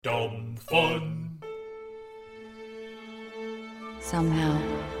Dumb fun. Somehow,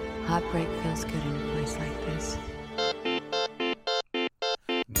 heartbreak feels good in a place like this.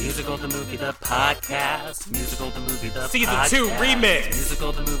 Musical the Movie the Podcast. Musical the Movie the Season Podcast. 2 remix.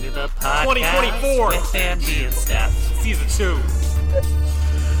 Musical the Movie the Podcast. 2024. With Andy and Steph. Season 2.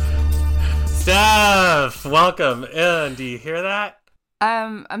 Steph, welcome in. Do you hear that?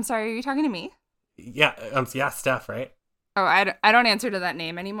 I'm sorry, are you talking to me? Yeah, Steph, right? Oh, I don't answer to that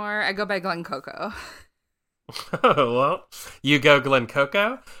name anymore. I go by Glen Coco. Well, you go Glen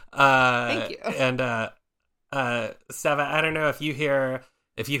Coco. Thank you. And Steph, I don't know if you hear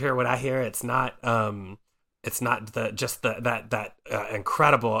what I hear. It's not that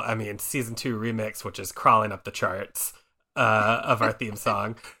incredible. I mean, season 2 remix, which is crawling up the charts of our theme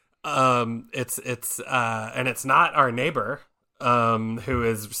song. It's not our neighbor. Who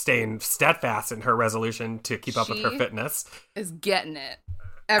is staying steadfast in her resolution to keep up with her fitness. Is getting it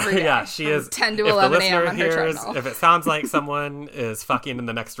every day. Yeah, she is. 10 to 11 a.m. on her treadmill. If it sounds like someone is fucking in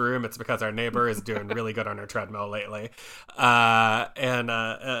the next room, it's because our neighbor is doing really good on her treadmill lately. No,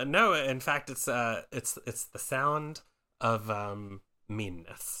 in fact, it's the sound of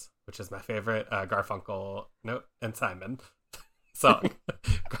meanness, which is my favorite Garfunkel and Simon song.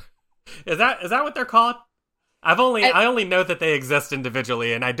 Is that what they're called? I only know that they exist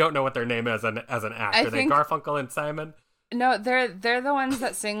individually, and I don't know what their name is as an act. Are they Garfunkel and Simon? No, they're the ones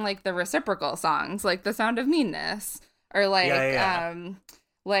that sing like the reciprocal songs, like "The Sound of Meanness," or like a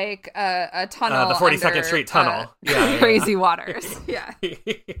tunnel, the 42nd Street Tunnel, Crazy Waters. Yeah.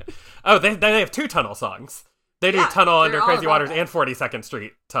 Oh, they have 2 tunnel songs. They do Tunnel under Crazy Waters and 42nd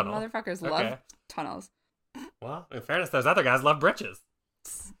Street Tunnel. Motherfuckers love tunnels. Well, in fairness, those other guys love bridges.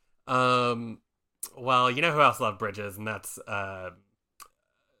 Well, you know who else loved bridges, and that's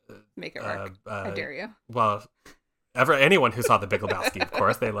Make It Work. I dare you. Well, anyone who saw The Big Lebowski, of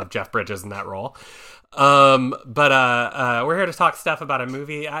course, they love Jeff Bridges in that role. But we're here to talk stuff about a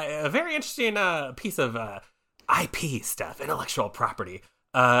movie, a very interesting piece of IP stuff, intellectual property,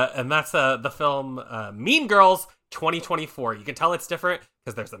 and that's the film Mean Girls 2024. You can tell it's different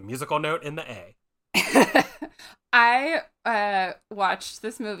because there's a musical note in the A. I watched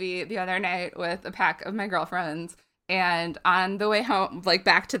this movie the other night with a pack of my girlfriends, and on the way home, like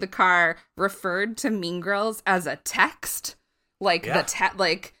back to the car, referred to Mean Girls as a text, like it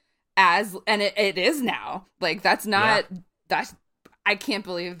is now. Like that's not that's. I can't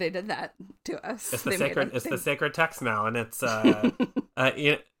believe they did that to us. It's the sacred text now, and it's and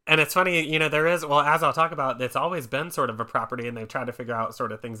it's funny, there is, well, as I'll talk about, it's always been sort of a property, and they've tried to figure out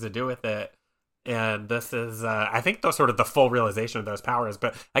sort of things to do with it. And this is, I think, the full realization of those powers.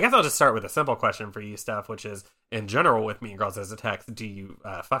 But I guess I'll just start with a simple question for you, Steph, which is, in general, with Mean Girls as a text, do you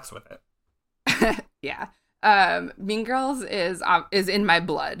fucks with it? Yeah. Mean Girls is in my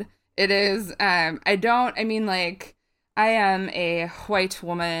blood. It is, I am a white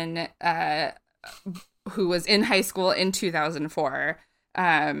woman who was in high school in 2004.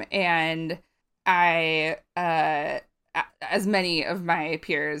 And I, as many of my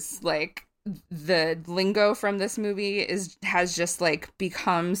peers, like, the lingo from this movie has just like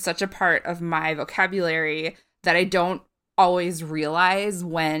become such a part of my vocabulary that I don't always realize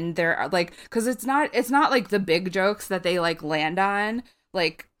when they're like, because it's not like the big jokes that they like land on.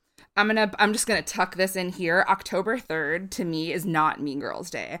 Like I'm just gonna tuck this in here. October 3rd to me is not Mean Girls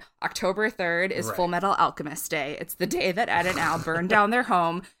Day. October 3rd is Full Metal Alchemist Day. It's the day that Ed and Al burn down their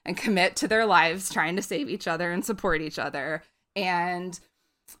home and commit to their lives trying to save each other and support each other. And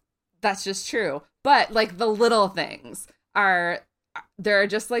that's just true. But like the little things there are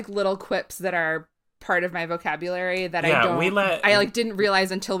just like little quips that are part of my vocabulary that I didn't realize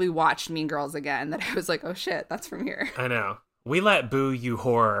until we watched Mean Girls again, that I was like, oh shit, that's from here. I know. We let Boo You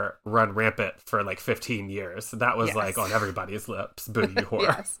Whore run rampant for like 15 years. That was like on everybody's lips, Boo You Whore.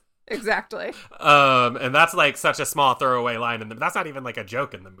 Yes, exactly. And that's like such a small throwaway line, and that's not even like a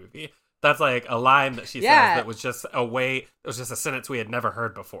joke in the movie. That's like a line that she says that was just it was just a sentence we had never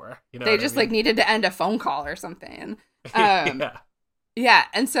heard before. They just like needed to end a phone call or something. Yeah,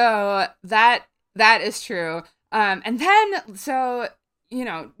 and so that is true. And then, so,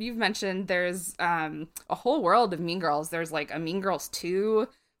 you've mentioned there's a whole world of Mean Girls. There's like a Mean Girls 2,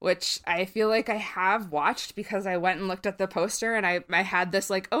 which I feel like I have watched because I went and looked at the poster and I had this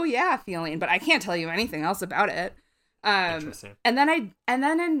like, oh yeah feeling, but I can't tell you anything else about it. Interesting. And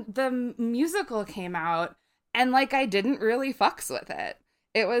then the musical came out, and like I didn't really fucks with it.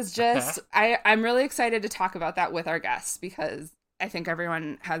 It was just I'm really excited to talk about that with our guests because I think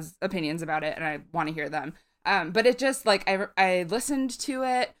everyone has opinions about it and I want to hear them. But it just like I listened to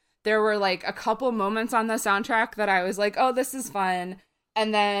it. There were like a couple moments on the soundtrack that I was like, oh, this is fun.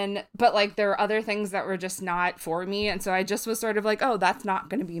 And then, but like there were other things that were just not for me. And so I just was sort of like, oh, that's not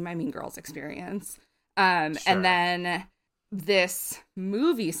going to be my Mean Girls experience. And then this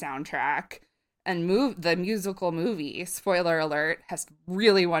movie soundtrack and the musical movie, spoiler alert, has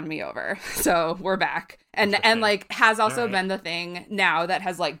really won me over. So we're back. And like has also been the thing now that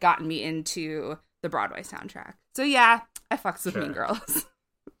has like gotten me into the Broadway soundtrack. So yeah, I fucks with Mean Girls.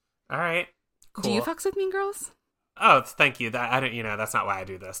 All right. Cool. Do you fucks with Mean Girls? Oh, thank you. That I don't, that's not why I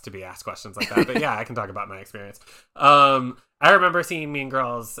do this, to be asked questions like that. But yeah, I can talk about my experience. I remember seeing Mean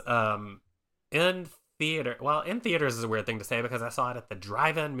Girls in theater. Well, in theaters is a weird thing to say because I saw it at the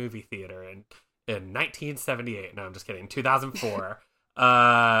drive-in movie theater in 1978. No, I'm just kidding. 2004.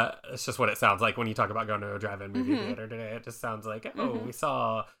 It's just what it sounds like when you talk about going to a drive-in movie theater today. It just sounds like, we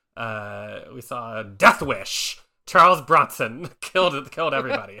saw Death Wish. Charles Bronson killed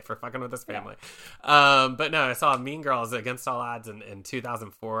everybody for fucking with his family. But no, I saw Mean Girls Against All Odds in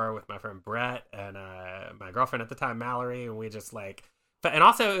 2004 with my friend Brett and my girlfriend at the time, Mallory, and we just like, and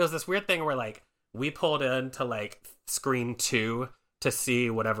also it was this weird thing where like we pulled into like screen 2 to see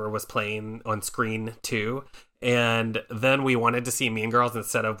whatever was playing on screen 2, and then we wanted to see Mean Girls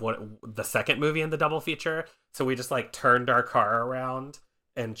instead of what the second movie in the double feature, so we just like turned our car around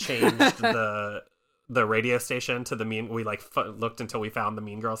and changed the radio station to we like looked until we found the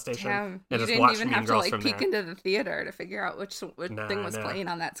Mean Girls station. Damn, and you just watched didn't even Mean have Girls to like from peek there. into the theater to figure out which thing was playing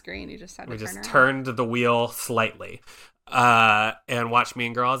on that screen. You just had to turned the wheel slightly and watched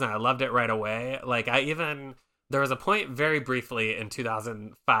Mean Girls, and I loved it right away. Like there was a point very briefly in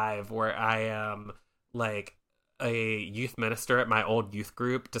 2005 where I am like a youth minister at my old youth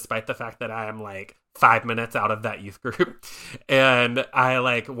group, despite the fact that I am like 5 minutes out of that youth group. And I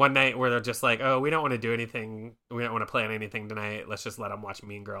like one night where they're just like, oh, we don't want to do anything. We don't want to plan anything tonight. Let's just let them watch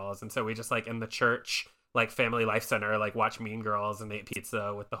Mean Girls. And so we just like in the church, like Family Life Center, like watch Mean Girls and ate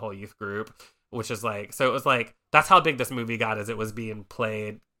pizza with the whole youth group, which is like, so it was like, that's how big this movie got, is it was being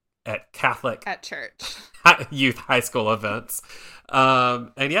played at Catholic at church youth high school events.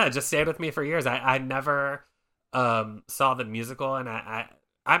 And yeah, it just stayed with me for years. I never saw the musical, and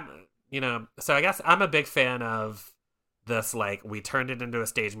I'm so I guess I'm a big fan of this, like we turned it into a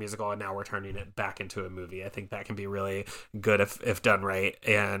stage musical and now we're turning it back into a movie. I think that can be really good if done right,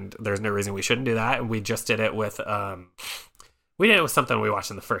 and there's no reason we shouldn't do that. And we just did it with something we watched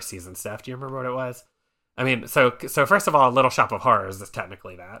in the first season. Steph, do you remember what it was? I mean, so first of all, Little Shop of Horrors is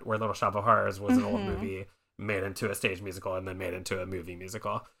technically that, where Little Shop of Horrors was an old movie made into a stage musical and then made into a movie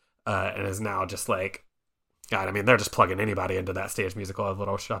musical, and is now just like, God, I mean, they're just plugging anybody into that stage musical of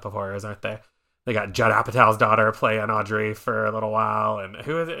Little Shop of Horrors, aren't they? They got Judd Apatow's daughter playing Audrey for a little while, and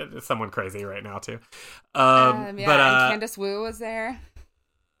who is it? It's someone crazy right now too. And Candace Wu was there.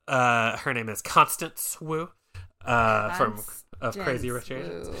 Her name is Constance Wu, from Crazy Rich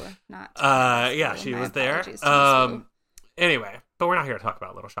Asians. Yeah, she was there. Anyway, but we're not here to talk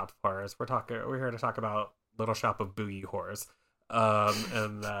about Little Shop of Horrors. We're here to talk about Little Shop of Boogie Horrors.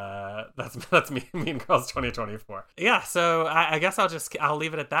 And that's Mean Girls 2024. Yeah, so I guess I'll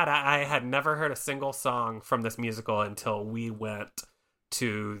leave it at that. I had never heard a single song from this musical until we went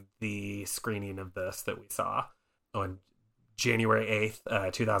to the screening of this that we saw on January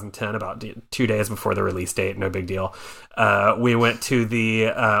 8th, 2010, about 2 days before the release date. No big deal. We went to the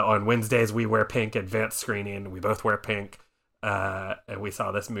on Wednesdays we wear pink advanced screening. We both wear pink, and we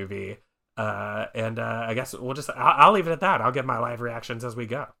saw this movie. I guess I'll leave it at that. I'll give my live reactions as we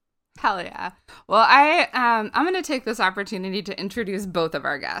go. Hell yeah. Well, I'm going to take this opportunity to introduce both of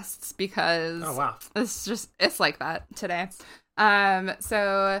our guests because it's like that today.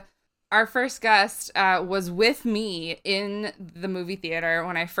 So our first guest was with me in the movie theater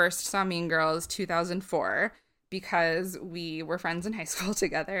when I first saw Mean Girls 2004. Because we were friends in high school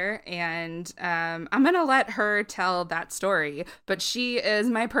together, and I'm going to let her tell that story. But she is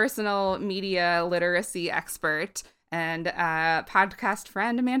my personal media literacy expert and podcast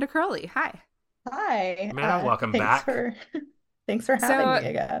friend, Amanda Crowley. Hi. Hi. Amanda, welcome back. Thanks for having me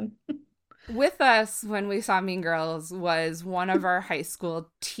again. With us when we saw Mean Girls was one of our high school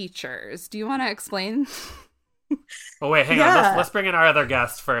teachers. Do you want to explain? Well, wait, hang on. Let's bring in our other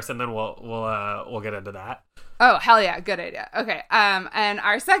guest first, and then we'll get into that. Oh, hell yeah. Good idea. Okay. And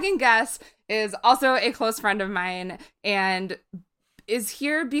our second guest is also a close friend of mine and is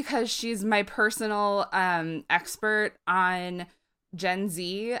here because she's my personal expert on Gen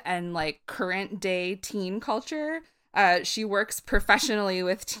Z and like current day teen culture. She works professionally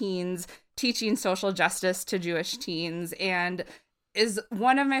with teens, teaching social justice to Jewish teens, and is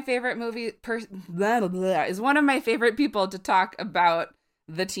one of my favorite is one of my favorite people to talk about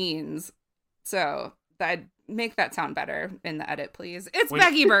the teens. So make that sound better in the edit, please. It's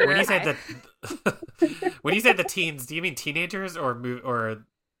Beckee Birger. When you say the teens, do you mean teenagers or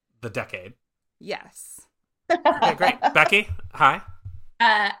the decade? Yes. Okay, great. Beckee, hi.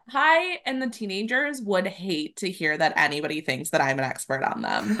 Hi, and the teenagers would hate to hear that anybody thinks that I'm an expert on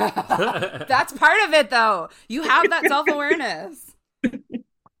them. That's part of it, though. You have that self-awareness.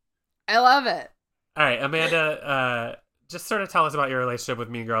 I love it. All right, Amanda, just sort of tell us about your relationship with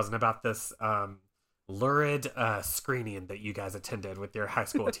Mean Girls and about this lurid screening that you guys attended with your high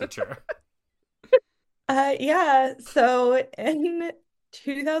school teacher. Yeah, so in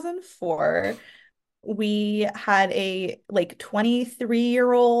 2004, we had a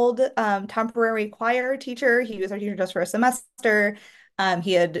 23-year-old temporary choir teacher. He was our teacher just for a semester.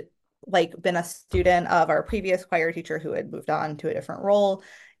 He had been a student of our previous choir teacher who had moved on to a different role.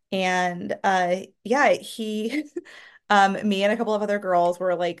 And yeah, he me and a couple of other girls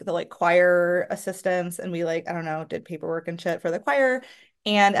were the choir assistants, and we I don't know, did paperwork and shit for the choir.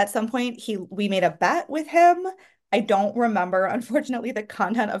 And at some point we made a bet with him. I don't remember, unfortunately, the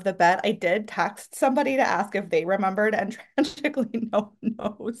content of the bet. I did text somebody to ask if they remembered, and tragically no one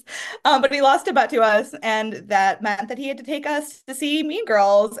knows. But he lost a bet to us, and that meant that he had to take us to see Mean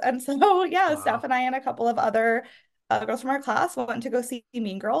Girls. And so yeah, Wow. Steph and I and a couple of other girls from our class went to go see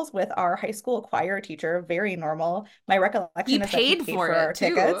Mean Girls with our high school choir teacher. Very normal. My recollection is that he paid for our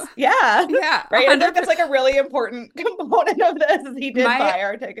tickets. Yeah. Yeah. Right. I think that's a really important component of this is he did buy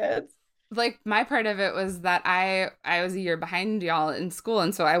our tickets. My part of it was that I was a year behind y'all in school,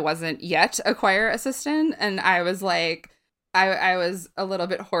 and so I wasn't yet a choir assistant, and I was I was a little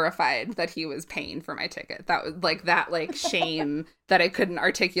bit horrified that he was paying for my ticket. That was that shame that I couldn't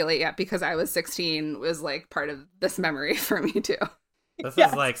articulate yet because I was 16 was part of this memory for me too. This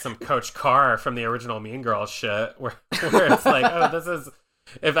is like some Coach Carr from the original Mean Girls shit, where it's oh, this is.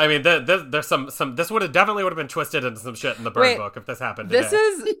 If I mean, there's some this definitely would have been twisted into some shit in the Bird book if this happened today.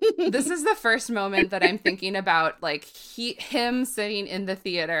 This is the first moment that I'm thinking about him sitting in the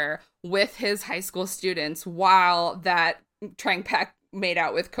theater with his high school students while that Trang Pak made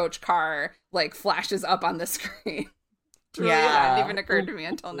out with Coach Carr flashes up on the screen. Truly hadn't even occurred to me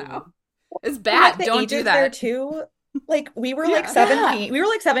until now. It's bad. Don't do that. There too. We were 17. We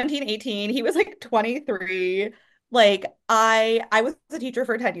were 17, 18. He was 23. I was a teacher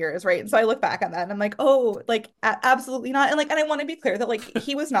for 10 years, right? And so I look back on that and I'm oh, absolutely not. And and I want to be clear that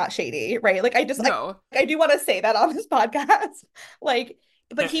he was not shady, right? I just no. I do want to say that on this podcast.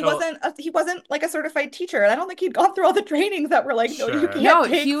 But he wasn't a certified teacher, and I don't think he'd gone through all the trainings that were sure. You can't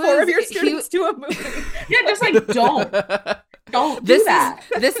take 4 of your students to a movie. Yeah, just don't do that.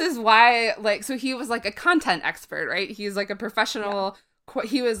 This is why so he was a content expert, right? He's a professional. Yeah.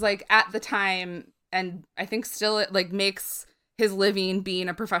 He was at the time. And I think still it makes his living being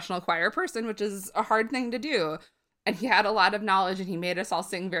a professional choir person, which is a hard thing to do. And he had a lot of knowledge and he made us all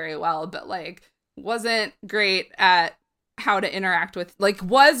sing very well, but wasn't great at how to interact with,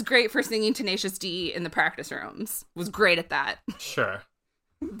 was great for singing Tenacious D in the practice rooms. Was great at that. Sure.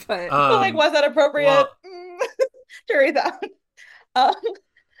 But was that appropriate? To read that.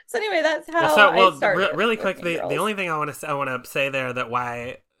 So anyway, that's how I started. Really quick, the only thing I want to say there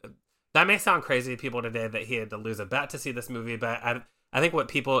that may sound crazy to people today that he had to lose a bet to see this movie, but I think what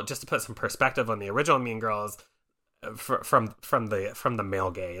people, just to put some perspective on the original Mean Girls from the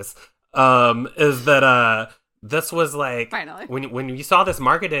male gaze, is that this was finally when you saw this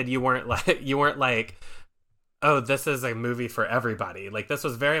marketed, you weren't oh, this is a movie for everybody. This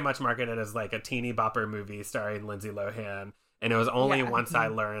was very much marketed as a teeny bopper movie starring Lindsay Lohan, and it was only once I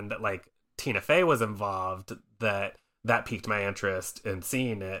learned that Tina Fey was involved that piqued my interest in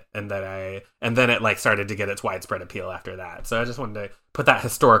seeing it, and then it started to get its widespread appeal after that. So I just wanted to put that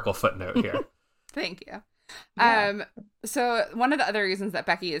historical footnote here. Thank you. Yeah. So one of the other reasons that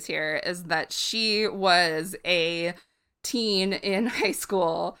Beckee is here is that she was a teen in high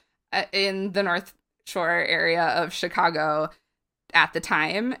school in the North Shore area of Chicago at the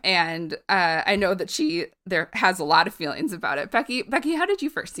time, and I know that she has a lot of feelings about it. Beckee, how did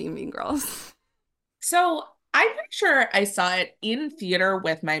you first see Mean Girls? So I'm pretty sure I saw it in theater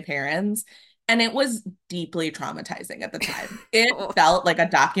with my parents, and it was deeply traumatizing at the time. It felt like a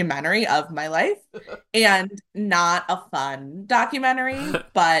documentary of my life, and not a fun documentary,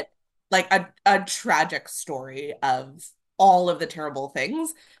 but a tragic story of all of the terrible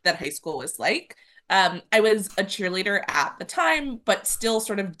things that high school was like. I was a cheerleader at the time, but still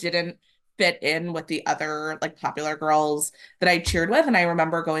sort of didn't fit in with the other popular girls that I cheered with. And I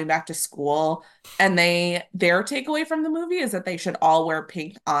remember going back to school, and their takeaway from the movie is that they should all wear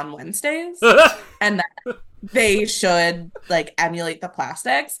pink on Wednesdays and that they should emulate the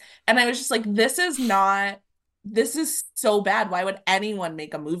plastics. And I was just this is not this is so bad. Why would anyone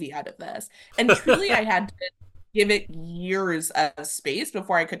make a movie out of this? And truly, I had to give it years of space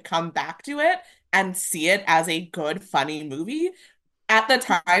before I could come back to it and see it as a good, funny movie. At the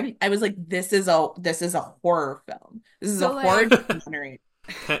time, I was like, this is a horror film. This is So, a horror like, documentary.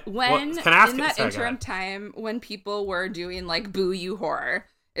 When can I ask in you- that sorry, go interim ahead. time when people were doing like boo you horror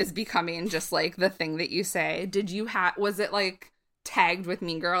is becoming just like the thing that you say, was it like tagged with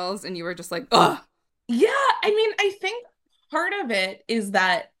Mean Girls and you were just like, ugh? Yeah, I mean, I think part of it is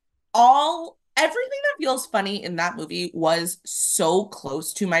that everything that feels funny in that movie was so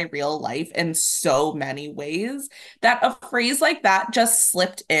close to my real life in so many ways that a phrase like that just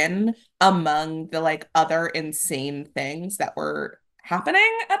slipped in among the like other insane things that were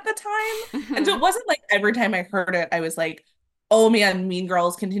happening at the time. And so it wasn't like every time I heard it, I was like, oh man, Mean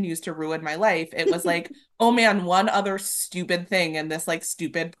Girls continues to ruin my life. It was like, oh man, one other stupid thing in this like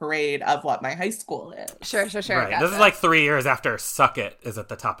stupid parade of what my high school is. Sure. Right. Got This that. is like 3 years after Suck It is at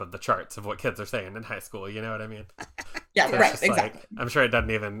the top of the charts of what kids are saying in high school. You know what I mean? Yeah, So it's right, just exactly. like, I'm sure it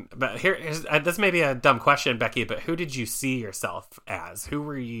doesn't even. But this may be a dumb question, Becky, but who did you see yourself as? Who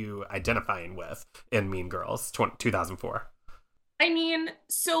were you identifying with in Mean Girls 2004? I mean,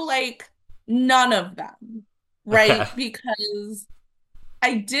 so like none of them, right? Okay. Because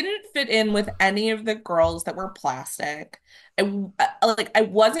I didn't fit in with any of the girls that were plastic. I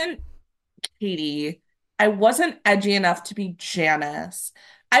wasn't Katie. I wasn't edgy enough to be Janice.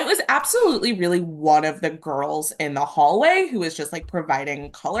 I was absolutely really one of the girls in the hallway who was just like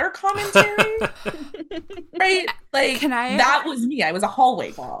providing color commentary, right? Like Can I- that was me. I was a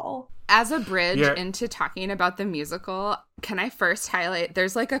hallway girl. As a bridge You're- into talking about the musical, can I first highlight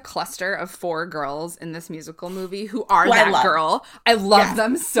there's like a cluster of 4 girls in this musical movie who are Who I that love. girl. I love Yes,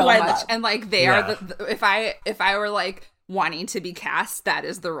 them so who I much. love. And like they Yeah. are if I were like wanting to be cast, that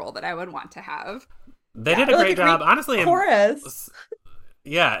is the role that I would want to have. They did a They're like great a job, great honestly. chorus.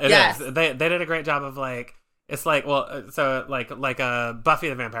 Yeah, it is. Yes. They did a great job of like, it's like, well, so like Buffy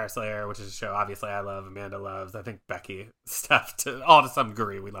the Vampire Slayer, which is a show obviously I love, Amanda loves, I think Becky, Steph, to some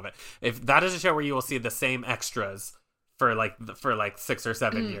degree we love it. If that is a show where you will see the same extras for like 6 or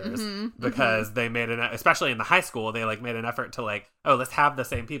 7 years, because they made especially in the high school, they like made an effort to like, oh, let's have the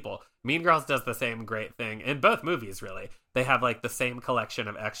same people. Mean Girls does the same great thing in both movies, really. They have like the same collection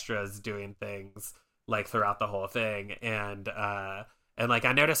of extras doing things like throughout the whole thing, and like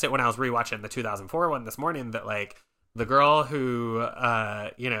I noticed it when I was rewatching the 2004 one this morning, that like the girl who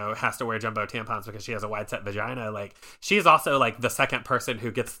has to wear jumbo tampons because she has a wide set vagina, like she's also like the second person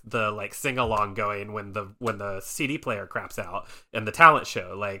who gets the like sing along going when the CD player craps out in the talent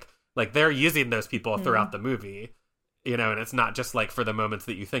show. Like they're using those people throughout the movie, and it's not just like for the moments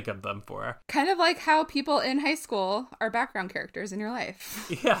that you think of them for. Kind of like how people in high school are background characters in your life.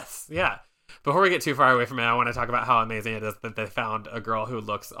 Yes, yeah. Before we get too far away from it, I want to talk about how amazing it is that they found a girl who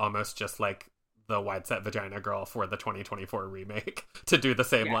looks almost just like the wide set vagina girl for the 2024 remake to do the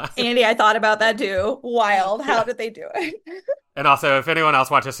same line. Andy, I thought about that too. Wild. How did they do it? And also, if anyone else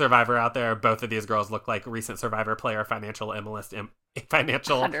watches Survivor out there, both of these girls look like recent Survivor player, financial analyst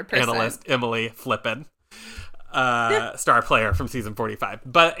 100%. Emily Flippin, star player from season 45.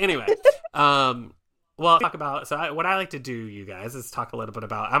 But anyway, well, talk about, what I like to do, you guys, is talk a little bit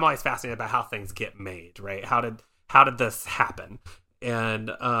about, I'm always fascinated about how things get made, right? How did this happen?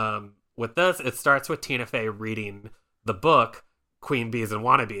 And with this, it starts with Tina Fey reading the book Queen Bees and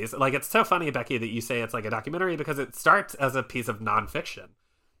Wannabes. Like, it's so funny, Becky, that you say it's like a documentary, because it starts as a piece of nonfiction.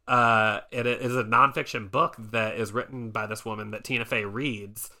 It is a nonfiction book that is written by this woman that Tina Fey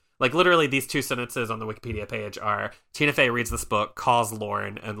reads. Like, literally, these 2 sentences on the Wikipedia page are, Tina Fey reads this book, calls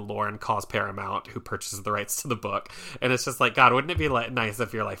Lauren, and Lauren calls Paramount, who purchases the rights to the book. And it's just like, God, wouldn't it be nice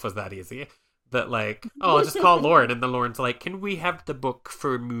if your life was that easy? That, like, oh, I'll just call Lauren, and then Lauren's like, can we have the book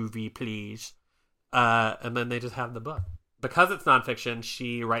for a movie, please? And then they just have the book. Because it's nonfiction,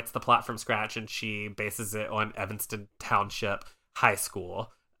 she writes the plot from scratch, and she bases it on Evanston Township High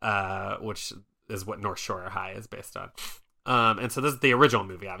School, which is what North Shore High is based on. And so this is the original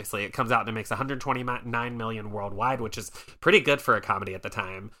movie, obviously. It comes out and it makes 129 million worldwide, which is pretty good for a comedy at the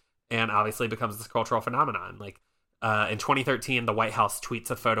time, and obviously becomes this cultural phenomenon. Like, in 2013, the White House tweets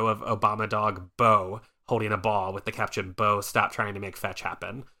a photo of Obama dog Bo holding a ball with the caption, "Bo, stop trying to make fetch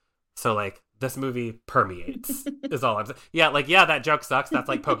happen." So, like, this movie permeates, is all I'm saying. Yeah, that joke sucks. That's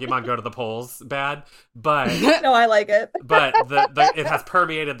like Pokemon Go to the Polls bad. But No, I like it. but it has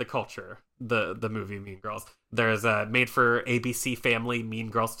permeated the culture, the movie Mean Girls. There's a made for ABC Family Mean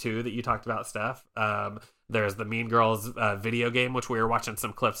Girls 2 that you talked about, Steph. There's the Mean Girls video game, which we were watching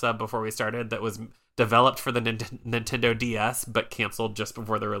some clips of before we started, that was developed for the Nintendo DS but canceled just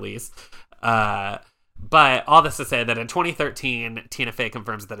before the release. But all this to say that in 2013, Tina Fey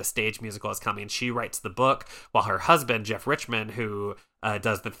confirms that a stage musical is coming. She writes the book, while her husband, Jeff Richmond, who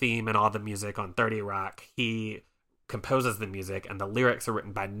does the theme and all the music on 30 Rock, he composes the music, and the lyrics are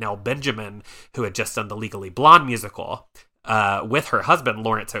written by Nell Benjamin, who had just done the Legally Blonde musical, with her husband,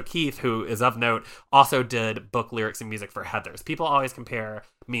 Lawrence O'Keefe, who is of note, also did book lyrics and music for Heathers. People always compare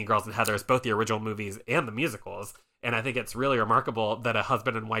Mean Girls and Heathers, both the original movies and the musicals, and I think it's really remarkable that a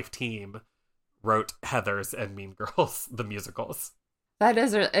husband and wife team wrote Heathers and Mean Girls, the musicals. That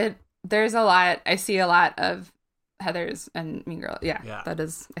is it. There's a lot. I see a lot of Heathers and Mean Girls. Yeah. That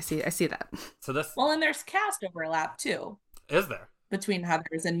is. I see that. So this. Well, and there's cast overlap too. Is there? Between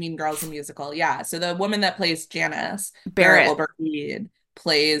Heathers and Mean Girls the musical. Yeah. So the woman that plays Janice, Barrett Wilbur-Reed,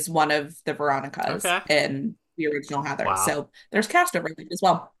 plays one of the Veronicas in the original Heathers. Wow. So there's cast overlap as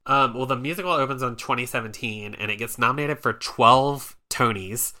well. Well, the musical opens in 2017, and it gets nominated for 12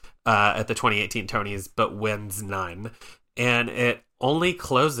 Tonys at the 2018 Tonys, but wins none. And it only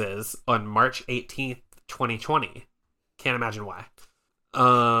closes on March 18th, 2020. Can't imagine why.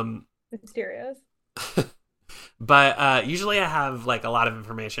 Mysterious. But usually I have like a lot of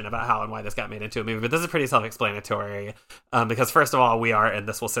information about how and why this got made into a movie, but this is pretty self-explanatory, because first of all, we are, and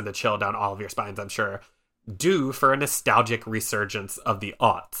this will send a chill down all of your spines, I'm sure, due for a nostalgic resurgence of the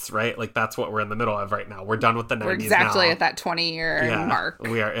aughts, right? Like that's what we're in the middle of right now. We're done with the 90s. We're exactly now. At that 20-year mark.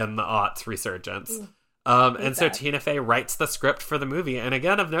 We are in the aughts resurgence. And so Tina Fey writes the script for the movie. And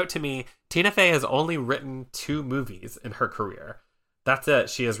again, of note to me, Tina Fey has only written 2 movies in her career. That's it.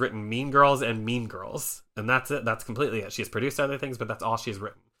 She has written Mean Girls and Mean Girls. And that's it. That's completely it. She has produced other things, but that's all she's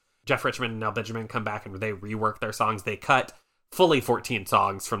written. Jeff Richmond and Nell Benjamin come back and they rework their songs. They cut fully 14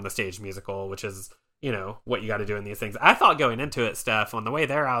 songs from the stage musical, which is, you know, what you got to do in these things. I thought going into it, Steph, on the way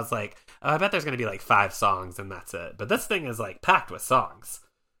there, I was like, oh, I bet there's going to be like 5 songs and that's it. But this thing is like packed with songs.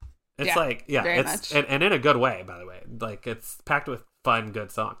 It's very much. And in a good way, by the way. Like it's packed with fun,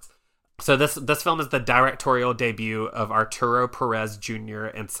 good songs. So this film is the directorial debut of Arturo Perez Jr.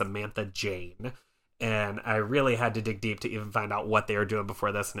 and Samantha Jane. And I really had to dig deep to even find out what they were doing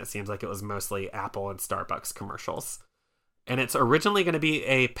before this, and it seems like it was mostly Apple and Starbucks commercials. And it's originally going to be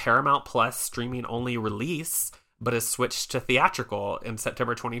a Paramount Plus streaming-only release, but is switched to theatrical in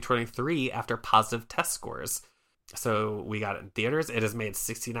September 2023 after positive test scores. So we got it in theaters. It has made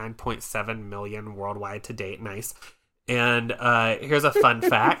 $69.7 million worldwide to date. Nice. And here's a fun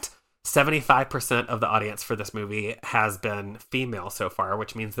fact. 75% of the audience for this movie has been female so far,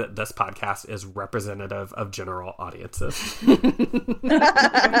 which means that this podcast is representative of general audiences.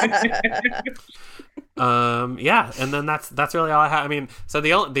 Yeah, and then that's really all I have. I mean, so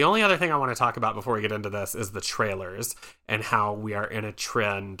the only other thing I want to talk about before we get into this is the trailers and how we are in a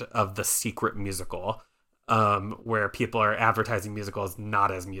trend of the secret musical, where people are advertising musicals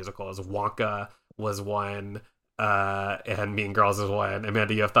not as musicals. Wonka was one. And Mean Girls is one.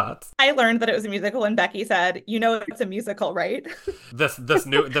 Amanda, you have thoughts? I learned that it was a musical when Beckee said, "You know, it's a musical, right?" This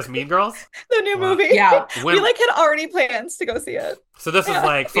Mean Girls, the new movie. Yeah, we like had already plans to go see it. So this is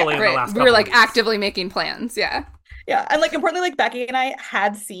like fully in the last. We were like weeks. actively making plans. Yeah, and like importantly, like Beckee and I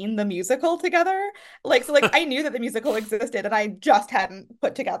had seen the musical together. Like so, like I knew that the musical existed, and I just hadn't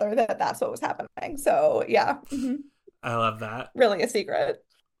put together that that's what was happening. So yeah, I love that. Really a secret.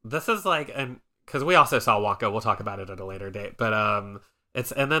 This is like because we also saw Wonka. We'll talk about it at a later date. But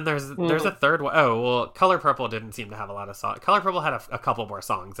it's and then there's a third one. Oh, well, Color Purple didn't seem to have a lot of songs. Color Purple had a couple more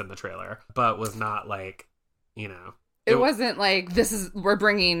songs in the trailer, but was not like, you know. It wasn't like we're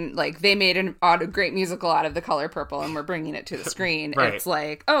bringing like they made a great musical out of The Color Purple and we're bringing it to the screen. Right. It's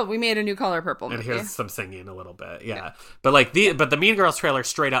like, oh, we made a new Color Purple movie. And here's some singing a little bit, yeah. But like the Mean Girls trailer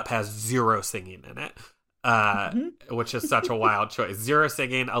straight up has 0 singing in it. Which is such a wild choice. 0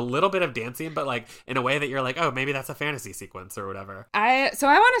 singing, a little bit of dancing, but like in a way that you're like, oh, maybe that's a fantasy sequence or whatever. I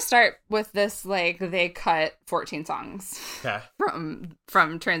want to start with this, like they cut 14 songs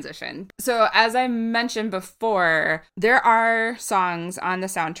from transition. So as I mentioned before, there are songs on the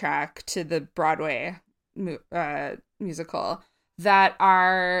soundtrack to the Broadway musical that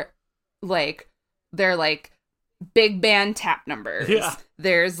are like, they're like big band tap numbers. Yeah.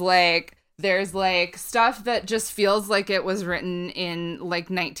 There's like stuff that just feels like it was written in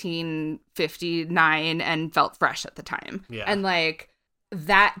like 1959 and felt fresh at the time. Yeah. And like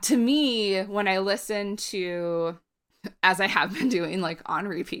that to me, when I listen to, as I have been doing like on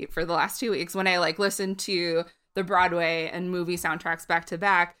repeat for the last 2 weeks, when I like listen to the Broadway and movie soundtracks back to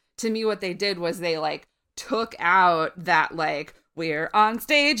back, to me what they did was they like took out that like we're on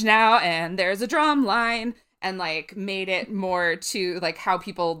stage now and there's a drum line, and like made it more to like how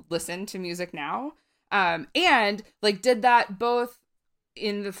people listen to music now. And like did that both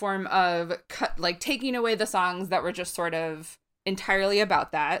in the form of taking away the songs that were just sort of entirely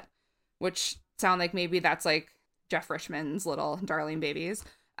about that, which sound like maybe that's like Jeff Richman's little darling babies.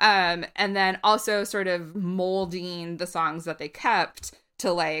 And then also sort of molding the songs that they kept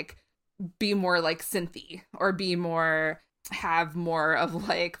to like be more like synthy or have more of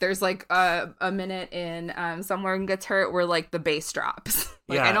like, there's like a minute in Someone Gets Hurt where like the bass drops.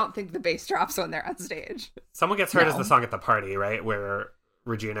 I don't think the bass drops when they're on stage. Someone Gets Hurt is the song at the party, right? Where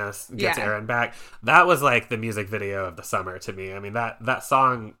Regina gets Aaron back. That was like the music video of the summer to me. I mean, that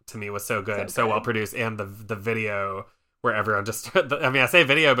song to me was so good, so well produced, and the video where everyone just, I mean, I say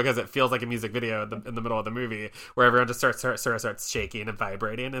video because it feels like a music video in the middle of the movie, where everyone just starts shaking and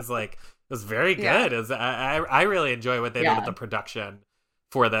vibrating, is like, it was very good. I really enjoy what they did with the production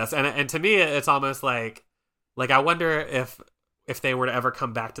for this, and to me, it's almost like I wonder if they were to ever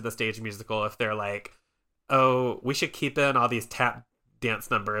come back to the stage musical, if they're like, oh, we should keep in all these tap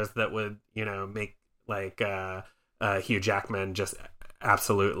dance numbers that would, make like Hugh Jackman just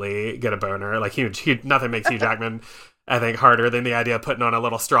absolutely get a boner. Like nothing makes Hugh Jackman, I think, harder than the idea of putting on a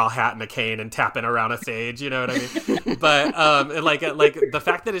little straw hat and a cane and tapping around a stage. You know what I mean? But like the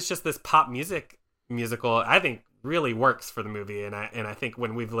fact that it's just this pop musical, I think really works for the movie. And I think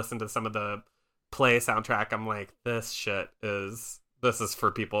when we've listened to some of the play soundtrack, I'm like, this is for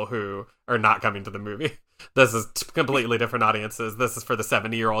people who are not coming to the movie. This is completely different audiences. This is for the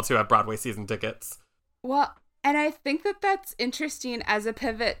 70-year-olds who have Broadway season tickets. Well, and I think that that's interesting as a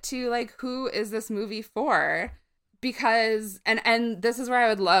pivot to like, who is this movie for? Because and this is where I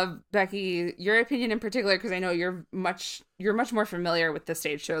would love, Beckee, your opinion in particular, because I know you're much more familiar with the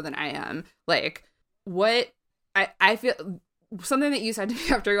stage show than I am. Like, what I feel, something that you said to me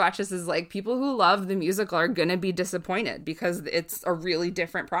after you watched this is like, people who love the musical are gonna be disappointed because it's a really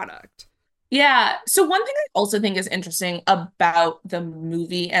different product. Yeah. So one thing I also think is interesting about the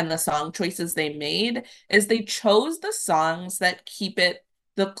movie and the song choices they made is they chose the songs that keep it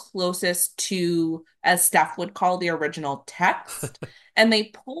the closest to, as Steph would call, the original text. And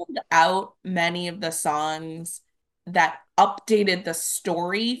they pulled out many of the songs that updated the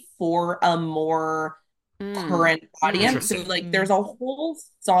story for a more current audience. So like there's a whole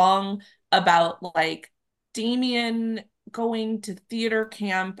song about like Damien going to theater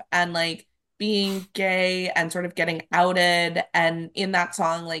camp and like being gay and sort of getting outed, and in that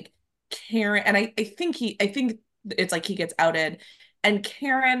song like Karen, and I think it's like he gets outed and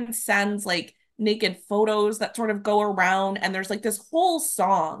Karen sends like naked photos that sort of go around, and there's like this whole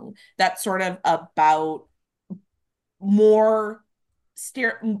song that's sort of about more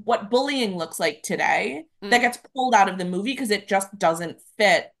what bullying looks like today that gets pulled out of the movie because it just doesn't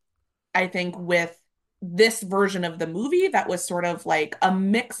fit, I think, with this version of the movie that was sort of like a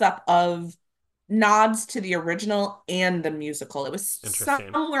mix-up of nods to the original and the musical. It was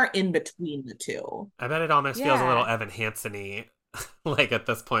somewhere in between the two. I bet it almost feels a little Evan Hansen-y, like at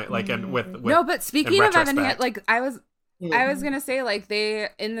this point, like with no. But speaking of Evan Hansen, like I was gonna say, like, they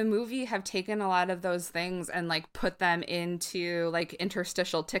in the movie have taken a lot of those things and like put them into like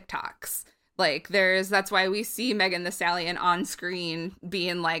interstitial TikToks. Like that's why we see Megan Thee Stallion on screen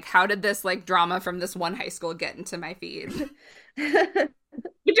being like, how did this like drama from this one high school get into my feed?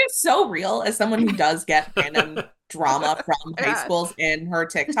 Which is so real as someone who does get random drama from high schools in her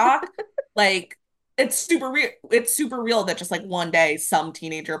TikTok. Like, it's super real. It's super real that just like one day some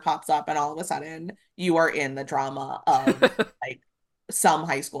teenager pops up and all of a sudden you are in the drama of like some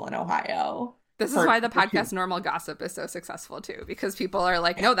high school in Ohio. This is why the podcast Normal Gossip is so successful too, because people are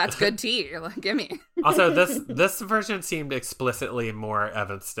like, no, that's good tea. Like, gimme. Also, this version seemed explicitly more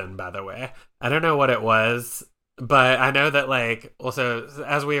Evanston, by the way. I don't know what it was. But I know that, like, also,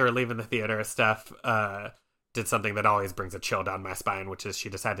 as we were leaving the theater, Steph did something that always brings a chill down my spine, which is she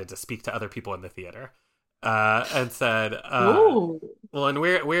decided to speak to other people in the theater and said, well, and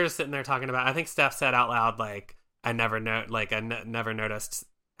we're just sitting there talking about, I think Steph said out loud, like, I never noticed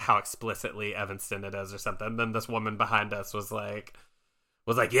how explicitly Evanston it is or something. Then this woman behind us was like,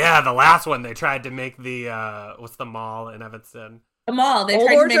 yeah, the last one, they tried to make the, what's the mall in Evanston? The mall. They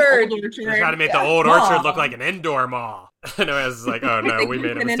tried to make Old Orchard. They tried to make the Old Orchard look like an indoor mall. And I was like, oh no, we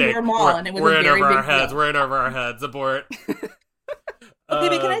made a mistake. We're in over our heads. We're in over our heads. Abort. Okay,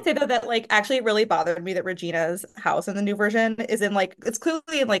 but can I say though that like actually it really bothered me that Regina's house in the new version is in like, it's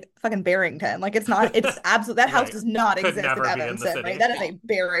clearly in like fucking Barrington. Like it's absolute, that house does not exist in Evanston, right? That is a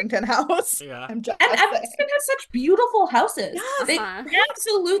Barrington house. Yeah. And Evanston has such beautiful houses. Yes. They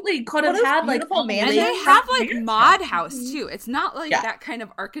absolutely could have had like and they have like mod house too. It's not like that kind of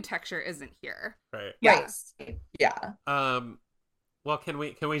architecture isn't here. Right. Yes. Yeah. Well, can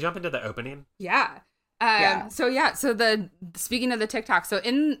we jump into the opening? Yeah. So the speaking of the TikTok,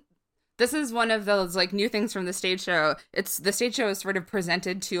 this is one of those like new things from the stage show. The stage show is sort of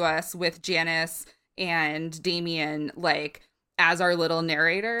presented to us with Janice and Damien like as our little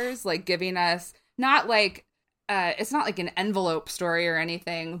narrators, like giving us not like it's not like an envelope story or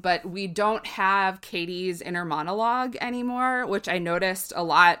anything, but we don't have Katie's inner monologue anymore, which I noticed a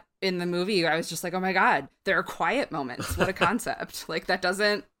lot in the movie. I was just like, oh my God, there are quiet moments. What a concept. Like that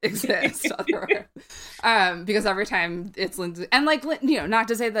doesn't exist otherwise. Because every time it's Lindsay, and like, you know, not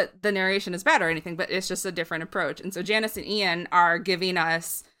to say that the narration is bad or anything, but it's just a different approach. And so Janice and Ian are giving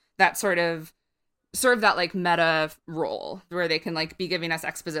us that serve that like meta role where they can like be giving us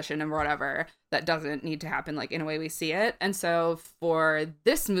exposition and whatever that doesn't need to happen like in a way we see it. And so for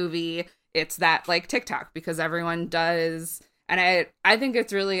this movie, it's that like TikTok because everyone does. And I think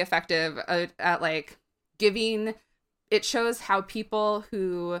it's really effective at like giving, it shows how people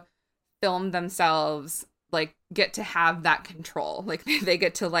who film themselves like get to have that control. Like they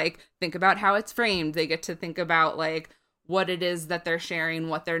get to like think about how it's framed. They get to think about like what it is that they're sharing,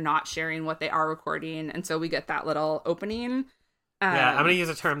 what they're not sharing, what they are recording. And so we get that little opening. I'm going to use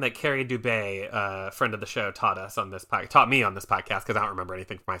a term that Carrie Dubé, friend of the show, taught me on this podcast because I don't remember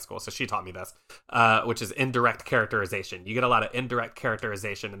anything from high school. So she taught me this, which is indirect characterization. You get a lot of indirect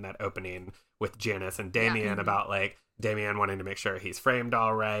characterization in that opening with Janice and Damien about like Damien wanting to make sure he's framed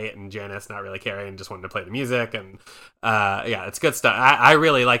all right and Janice not really caring and just wanting to play the music. And it's good stuff. I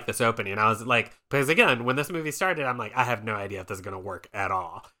really like this opening. I was like, because again, when this movie started, I'm like, I have no idea if this is going to work at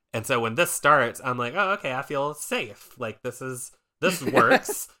all. And so when this starts, I'm like, oh, okay, I feel safe. Like this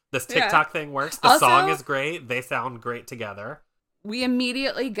works. This TikTok thing works. The song is great. They sound great together. We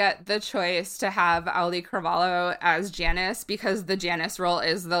immediately get the choice to have Ali Carvalho as Janice because the Janice role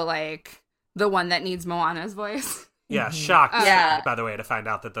is the one that needs Moana's voice. Yeah, shocked, by the way, to find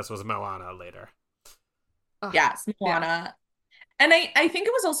out that this was Moana later. Yes, Moana. Yeah. And I think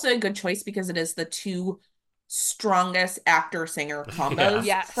it was also a good choice because it is the two strongest actor-singer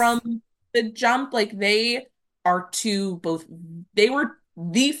combos from the jump. Like, they are they were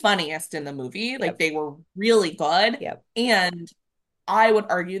the funniest in the movie. Like, they were really good. Yep. And I would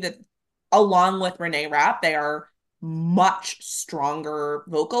argue that along with Renee Rapp, they are much stronger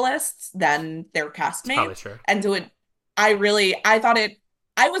vocalists than their castmate. Probably true. And so I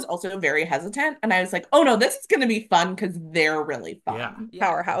was also very hesitant and I was like, oh no, this is going to be fun because they're really fun. Yeah.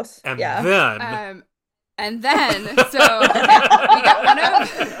 Powerhouse. And then, so we got one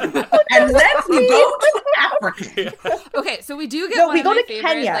of... And then we go to Africa. Okay, so we do get one of my favorite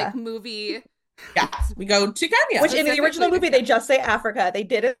Kenya. Like movie... Yes, we go to Kenya. Which in the original movie, they just say Africa. They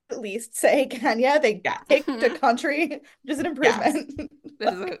did at least say Kenya. They picked a country, which is an improvement.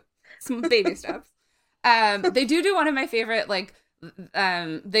 This is some baby steps. They do one of my favorite, like,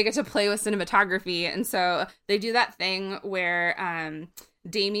 they get to play with cinematography. And so they do that thing where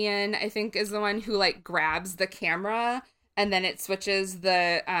Damien, I think, is the one who, like, grabs the camera and then it switches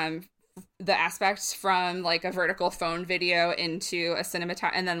the aspects from, like, a vertical phone video into a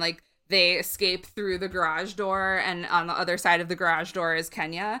cinematography. And then, like, they escape through the garage door, and on the other side of the garage door is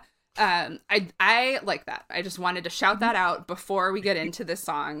Kenya. I like that. I just wanted to shout that out before we get into this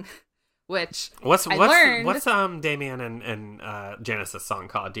song, which what's Damien and Janice's song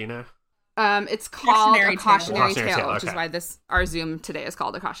called? Do you know? It's called A Cautionary Tale, which okay. is why our Zoom today is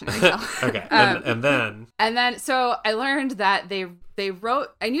called A Cautionary Tale. Okay, and then so I learned that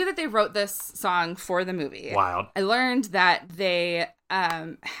I knew that they wrote this song for the movie. Wild. I learned that they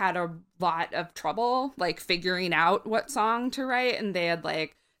had a lot of trouble like figuring out what song to write, and they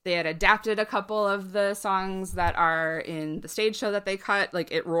had adapted a couple of the songs that are in the stage show that they cut.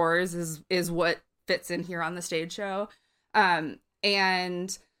 Like It Roars is what fits in here on the stage show. And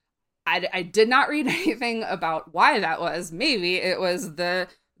I did not read anything about why that was. Maybe it was the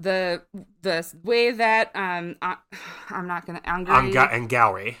way that I'm not gonna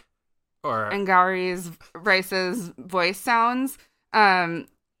Angourie or Angauri's Rice's voice sounds. And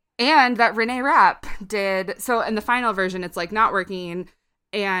that Renee Rapp did. So in the final version, it's like not working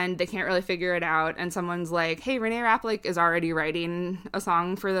and they can't really figure it out. And someone's like, hey, Renee Rapp like is already writing a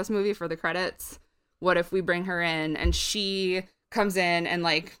song for this movie for the credits. What if we bring her in? And she comes in and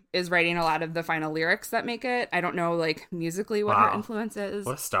like is writing a lot of the final lyrics that make it. I don't know like musically what her influence is.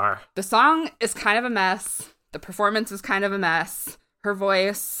 What a star. The song is kind of a mess. The performance is kind of a mess. Her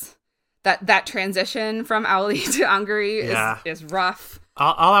voice, that transition from Ali to Angourie is rough.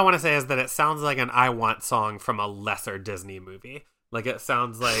 All I want to say is that it sounds like an I Want song from a lesser Disney movie. Like it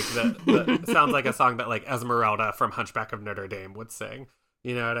sounds like it sounds like a song that like Esmeralda from Hunchback of Notre Dame would sing.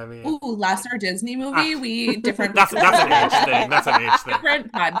 You know what I mean? Ooh, lesser Disney movie. We different. That's an age thing. That's an age thing.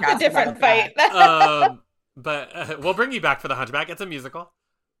 Different podcast. A different about fight. that. But we'll bring you back for the Hunchback. It's a musical.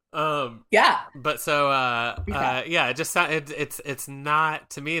 Yeah. But so yeah, it just it's not,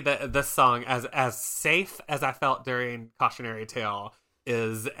 to me, that this song, as safe as I felt during Cautionary Tale,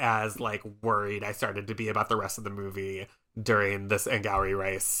 is as like worried I started to be about the rest of the movie during this Angourie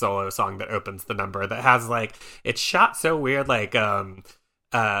Rice solo song that opens the number, that has like, it's shot so weird, like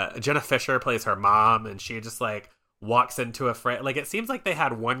Jenna Fisher plays her mom, and she just like walks into a like, it seems like they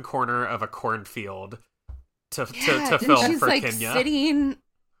had one corner of a cornfield to film she's for like Kenya. Sitting,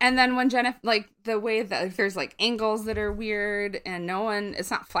 and then when Jenna, like the way that like, there's like angles that are weird, and it's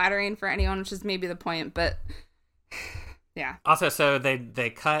not flattering for anyone, which is maybe the point, but yeah. Also, so they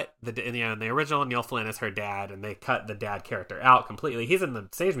cut in the original, Neil Flynn is her dad, and they cut the dad character out completely. He's in the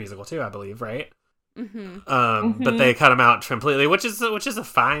stage musical too, I believe, right? Mm-hmm. But they cut him out completely, which is a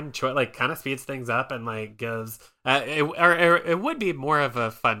fine choice. Like, kind of speeds things up and like gives it would be more of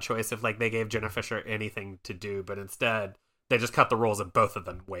a fun choice if like they gave Jenna Fisher anything to do, but instead they just cut the roles of both of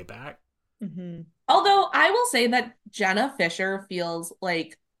them way back. Mm-hmm. Although I will say that Jenna Fisher feels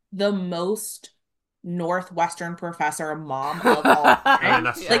like the most Northwestern professor mom of all time.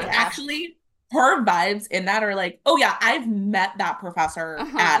 That's Like, true. actually, her vibes in that are like, oh yeah, I've met that professor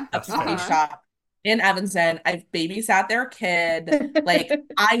at a That's coffee fair. shop in Evanston. I've babysat their kid. Like,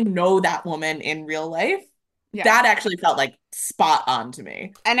 I know that woman in real life. Yeah. That actually felt like spot on to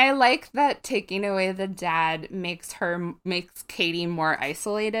me. And I like that taking away the dad makes Katie more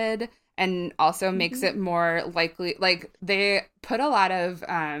isolated, and also makes it more likely, like they put a lot of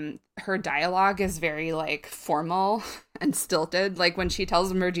her dialogue is very like formal and stilted, like when she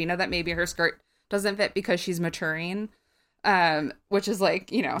tells Regina that maybe her skirt doesn't fit because she's maturing, which is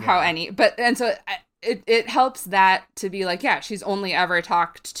like, you know, how any, but, and so it helps that to be like, yeah, she's only ever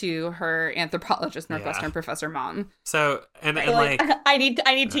talked to her anthropologist Northwestern professor mom. So and Like, like I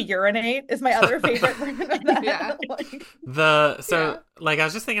need to urinate is my other favorite version of that. Yeah. Like, like I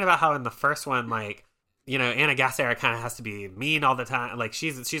was just thinking about how in the first one, like, you know, Anna Gasteyer kind of has to be mean all the time. Like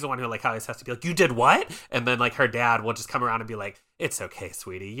she's the one who like always has to be like, you did what? And then like her dad will just come around and be like, it's okay,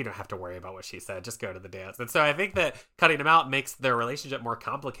 sweetie, you don't have to worry about what she said, just go to the dance. And so I think that cutting them out makes their relationship more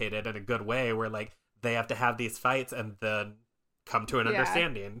complicated in a good way, where like they have to have these fights and then come to an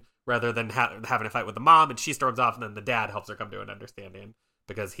understanding, rather than having a fight with the mom and she storms off and then the dad helps her come to an understanding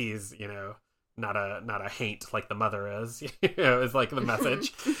because he's, you know, not a haint like the mother is, you know, is like the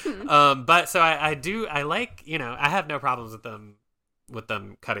message. But so I like, you know, I have no problems with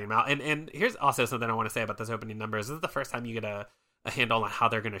them cutting them out. And here's also something I want to say about this opening numbers. This is the first time you get a handle on how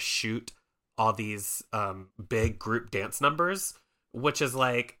they're going to shoot all these big group dance numbers, which is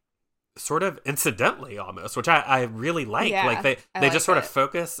like sort of incidentally almost, which I really like. Yeah, like they like just sort of it.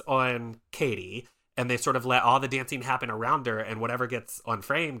 focus on Katie and they sort of let all the dancing happen around her, and whatever gets on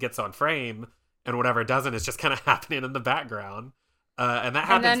frame, and whatever doesn't is just kind of happening in the background. And that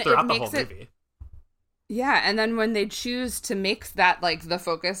happens throughout the whole movie. Yeah, and then when they choose to make that like the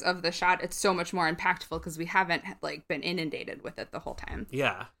focus of the shot, it's so much more impactful because we haven't like been inundated with it the whole time.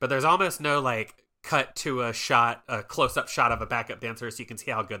 Yeah, but there's almost no like cut to a close-up shot of a backup dancer so you can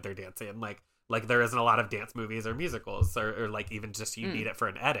see how good they're dancing. Like there isn't a lot of dance movies or musicals or like even just you need it for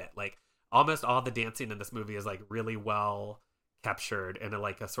an edit. Like almost all the dancing in this movie is like really well captured in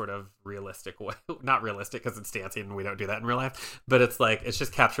a sort of realistic way. Not realistic because it's dancing and we don't do that in real life, but it's like it's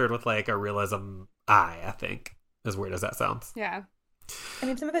just captured with like a realism eye, I think, as weird as that sounds. Yeah. I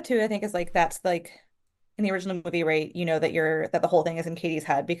mean, some of it too, I think, is like that's like in the original movie, right? You know that the whole thing is in Katie's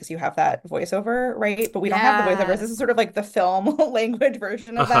head because you have that voiceover, right? But we don't have the voiceovers. This is sort of like the film language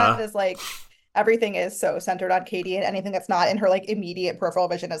version of that. Is like everything is so centered on Katie, and anything that's not in her like immediate peripheral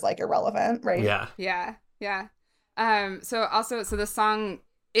vision is like irrelevant, right? Yeah. So the song,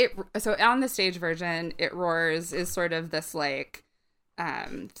 so on the stage version, It Roars is sort of this like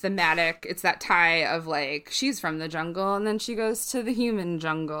thematic. It's that tie of like she's from the jungle and then she goes to the human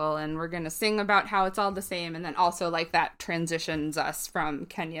jungle and we're gonna sing about how it's all the same, and then also like that transitions us from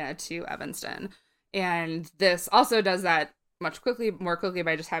Kenya to Evanston, and this also does that more quickly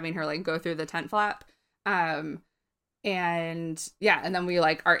by just having her like go through the tent flap, and then we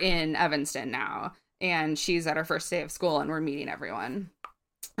like are in Evanston now, and she's at her first day of school and we're meeting everyone,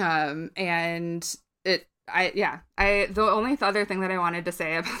 the only other thing that I wanted to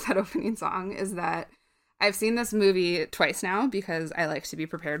say about that opening song is that I've seen this movie twice now because I like to be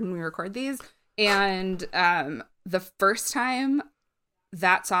prepared when we record these. And the first time,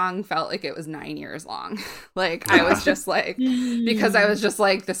 that song felt like it was 9 years long. Like I was just like, because I was just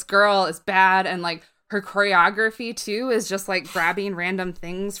like, this girl is bad, and like her choreography too is just like grabbing random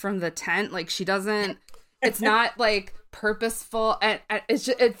things from the tent. Like she doesn't, it's not like purposeful, and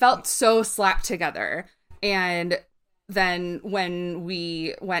it felt so slapped together. And then when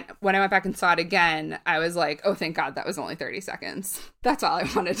I went back and saw it again, I was like, oh, thank God that was only 30 seconds. That's all I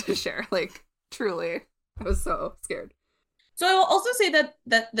wanted to share. Like, truly, I was so scared. So I will also say that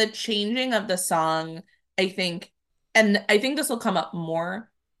the changing of the song, I think, and I think this will come up more,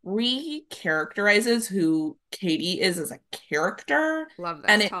 re-characterizes who Katie is as a character. Love this.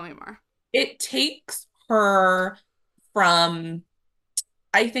 And Tell me more. It takes her from,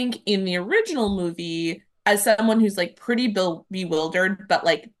 I think, in the original movie, as someone who's like pretty bewildered, but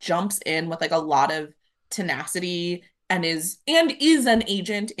like jumps in with like a lot of tenacity and is an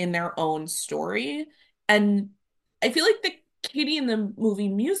agent in their own story. And I feel like the Katie in the movie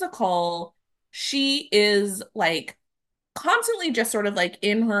musical, she is like constantly just sort of like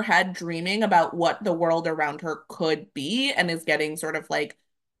in her head dreaming about what the world around her could be, and is getting sort of like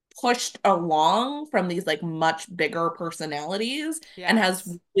pushed along from these like much bigger personalities. Yes. And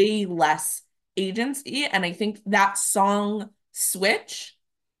has way less agency. And I think that song switch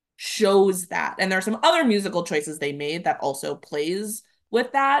shows that. And there are some other musical choices they made that also plays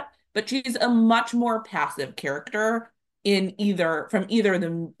with that, but she's a much more passive character in either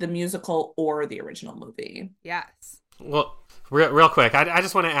the musical or the original movie. Yes. Well, real quick, I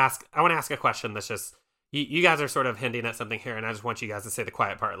just want to ask a question that's just, you guys are sort of hinting at something here, and I just want you guys to say the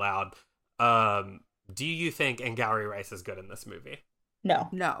quiet part loud. Do you think Angourie Rice is good in this movie? No.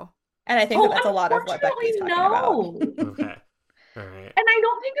 And I think that's a lot of what Beckee's talking about. Okay. All right. And I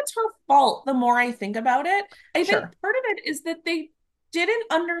don't think it's her fault the more I think about it. I Sure. think part of it is that they didn't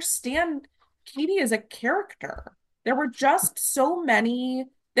understand Katie as a character. There were just so many,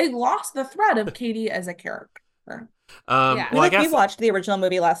 they lost the thread of Katie as a character. Well, we watched the original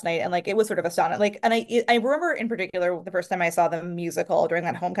movie last night, and like it was sort of astonishing. Like, and I remember in particular the first time I saw the musical during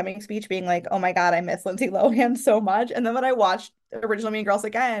that homecoming speech, being like, oh my God, I miss Lindsay Lohan so much. And then when I watched original Mean Girls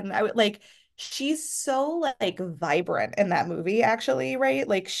again, I would like, she's so like vibrant in that movie, actually, right?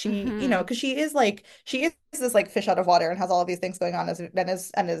 Like she, you know, because she is this like fish out of water and has all of these things going on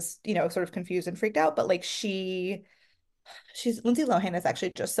and is you know, sort of confused and freaked out, but like she's Lindsay Lohan is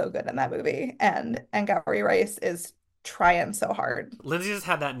actually just so good in that movie, and Angourie Rice is trying so hard. Lindsay just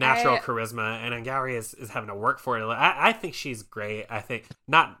had that natural charisma, and Angourie is having to work for it. I think she's great. I think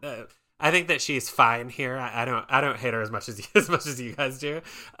that she's fine here. I don't hate her as much as you guys do,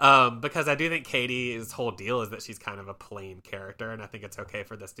 because I do think Katie's whole deal is that she's kind of a plain character, and I think it's okay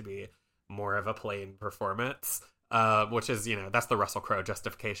for this to be more of a plain performance. Which is, you know, that's the Russell Crowe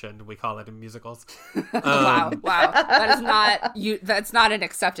justification, we call it in musicals. Wow. That's not an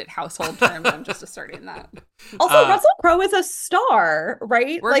accepted household term. I'm just asserting that. Also, Russell Crowe is a star,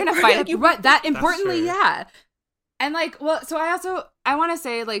 right? We're gonna fight that importantly, yeah. And like, well, so I want to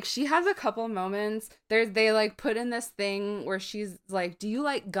say, like, she has a couple moments. They like put in this thing where she's like, "Do you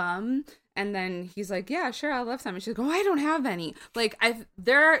like gum?" And then he's like, "Yeah, sure, I'll love some." And she's like, "Oh, I don't have any." Like, I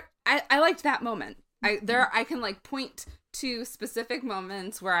liked that moment. I can like point to specific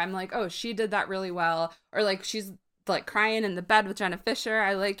moments where I'm like, oh, she did that really well, or like she's like crying in the bed with Jenna Fisher.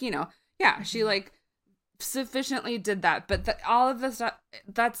 I like, you know, yeah, she like sufficiently did that, but all of the stuff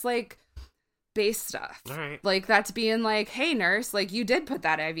that's like base stuff. All right. Like that's being like, hey nurse, like you did put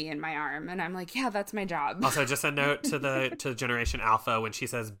that IV in my arm, and I'm like, yeah, that's my job. Also, just a note to Generation Alpha, when she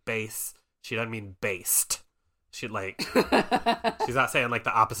says base, she doesn't mean based. She like she's not saying like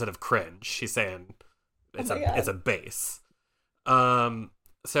the opposite of cringe. She's saying it's a base. So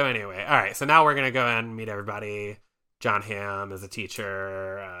anyway, all right. So now we're gonna go and meet everybody. John Hamm is a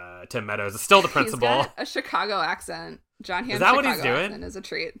teacher. Tim Meadows is still the principal. He's got a Chicago accent. John Hamm's is that Chicago what he's doing? Accent is a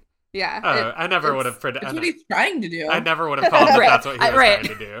treat. Yeah. Oh, I never would have. That's what he's trying to do. I never would have called it. That's what he was trying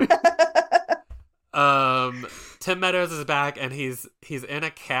to do. Tim Meadows is back, and he's in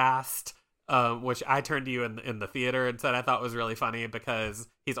a cast. Which I turned to you in the theater and said I thought was really funny, because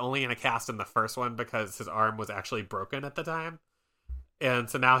he's only in a cast in the first one because his arm was actually broken at the time. And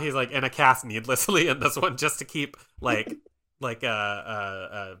so now he's like in a cast needlessly in this one just to keep like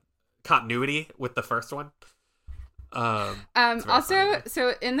continuity with the first one. Also, funny.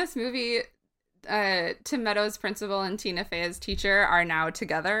 So in this movie, Tim Meadows' principal and Tina Fey's teacher are now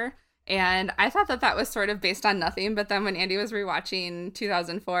together. And I thought that was sort of based on nothing. But then when Andy was rewatching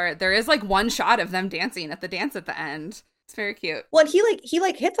 2004, there is like one shot of them dancing at the dance at the end. It's very cute. Well, and he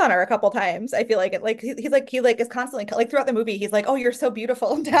hits on her a couple times. I feel like it. Like he is constantly like throughout the movie. He's like, "Oh, you're so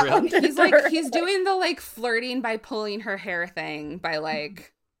beautiful and talented." Really? He's doing the like flirting by pulling her hair thing by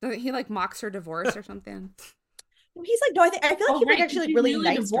like he like mocks her divorce or something. He's like, no, I feel like he's like actually really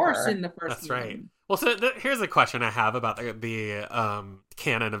nice to her. In the first That's right. Well, so here's a question I have about the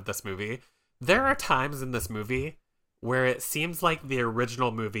canon of this movie. There are times in this movie where it seems like the original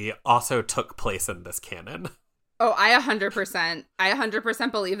movie also took place in this canon. Oh, I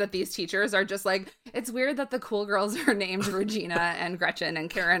 100% believe that these teachers are just like, it's weird that the cool girls are named Regina and Gretchen and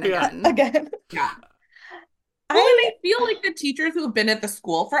Karen again. Yeah. Well, and I feel like the teachers who have been at the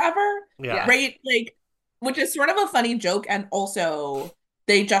school forever, right? Like, which is sort of a funny joke, and also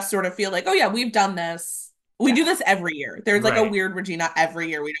they just sort of feel like, oh yeah, we've done this. We do this every year. There's like a weird Regina every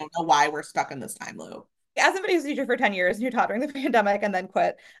year. We don't know why we're stuck in this time loop. As somebody who's a teacher for 10 years and who taught during the pandemic and then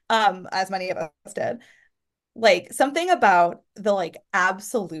quit, as many of us did, like something about the like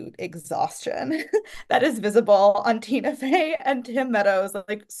absolute exhaustion that is visible on Tina Fey and Tim Meadows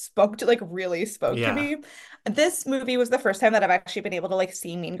really spoke to me. This movie was the first time that I've actually been able to like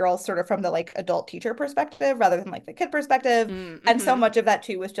see Mean Girls sort of from the like adult teacher perspective rather than like the kid perspective. Mm-hmm. And so much of that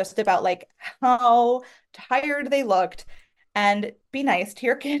too was just about like how tired they looked. And be nice to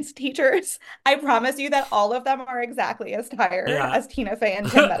your kids' teachers. I promise you that all of them are exactly as tired as Tina Fey and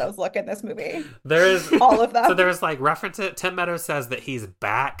Tim Meadows look in this movie. There is all of them. So there's like reference to Tim Meadows says that he's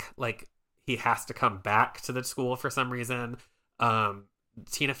back, like he has to come back to the school for some reason.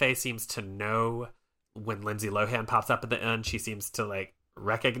 Tina Fey seems to know when Lindsay Lohan pops up at the end. She seems to like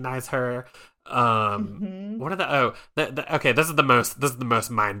recognize her. What are okay, this is the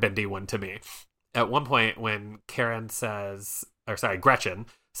most mind-bendy one to me. At one point when Gretchen says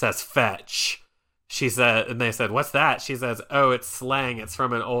fetch, she said, and they said, what's that? She says, oh, it's slang. It's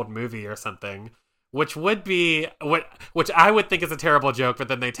from an old movie or something, which would be which I would think is a terrible joke, but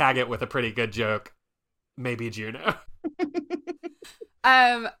then they tag it with a pretty good joke. Maybe Juno.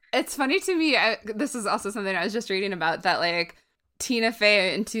 It's funny to me. This is also something I was just reading about, that like Tina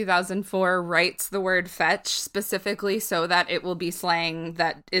Fey in 2004 writes the word fetch specifically so that it will be slang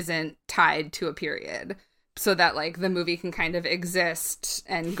that isn't tied to a period, so that like the movie can kind of exist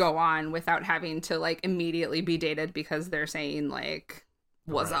and go on without having to like immediately be dated because they're saying like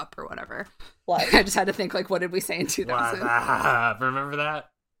 "was up" or whatever. I just had to think like, what did we say in 2000? Remember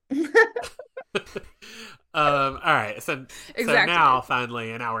that? All right, so now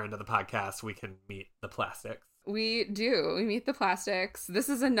finally an hour into the podcast we can meet the plastics. We meet the plastics. This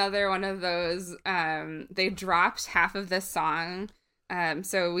is another one of those, they dropped half of this song.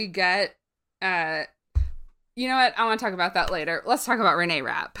 So we get, you know what? I want to talk about that later. Let's talk about Renee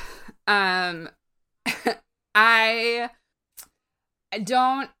Rapp.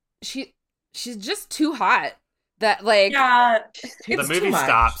 She's just too hot. That like, the movie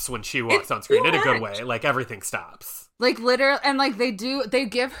stops when she walks on screen in a good way. Like everything stops. Like literally, and like they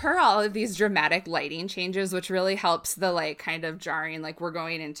give her all of these dramatic lighting changes, which really helps the like kind of jarring, like we're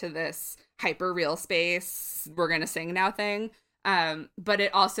going into this hyper real space, we're gonna sing now thing. But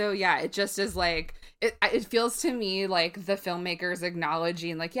it also, it just is like, it feels to me like the filmmakers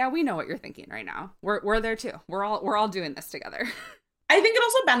acknowledging like, yeah, we know what you're thinking right now. We're there too. We're all doing this together. I think it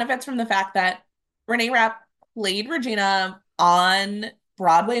also benefits from the fact that Renee Rapp played Regina on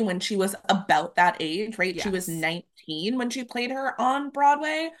Broadway when she was about that age, right? Yes. She was 19 when she played her on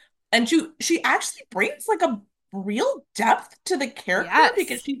Broadway. And she actually brings like a real depth to the character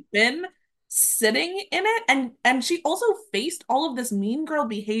because she's been sitting in it. And she also faced all of this mean girl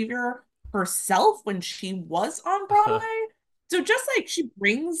behavior herself when she was on Broadway. So just like she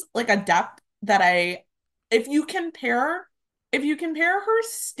brings like a depth that if you compare her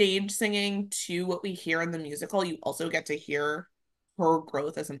stage singing to what we hear in the musical, you also get to hear her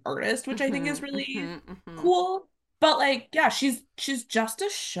growth as an artist, which I think is really cool. But like, she's just a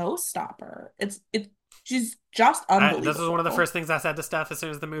showstopper. She's just unbelievable. This is one of the first things I said to Steph as soon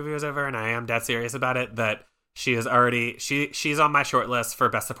as the movie was over, and I am dead serious about it, that she is already she's on my short list for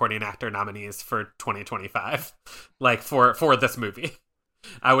Best Supporting Actor nominees for 2025. Like for this movie.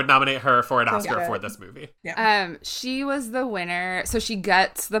 I would nominate her for an Oscar for this movie. Yeah. She was the winner. So she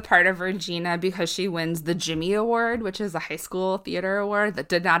gets the part of Regina because she wins the Jimmy Award, which is a high school theater award that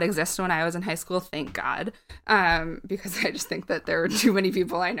did not exist when I was in high school. Thank God. Because I just think that there are too many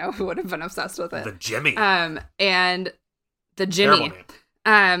people I know who would have been obsessed with it. The Jimmy. And the Jimmy.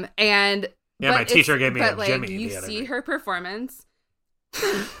 And my teacher gave me a Jimmy. You see her performance.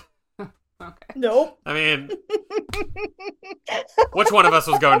 Okay. Nope. I mean, which one of us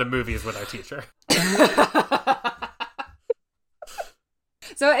was going to movies with our teacher?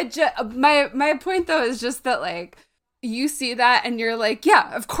 So my point though is just that like you see that and you're like,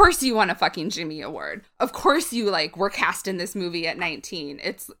 yeah, of course you won a fucking Jimmy Award. Of course you like were cast in this movie at 19.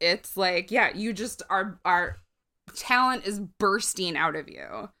 It's like, yeah, you just our talent is bursting out of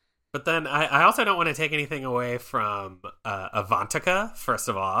you. But then I also don't want to take anything away from Avantika, first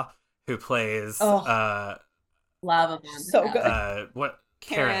of all. who plays Oh. Love Amanda. So good. what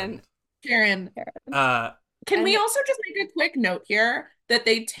Karen. Karen. Can we also just make a quick note here that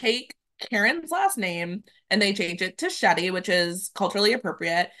they take Karen's last name and they change it to Shetty, which is culturally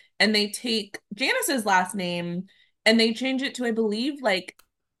appropriate, and they take Janice's last name and they change it to, I believe, like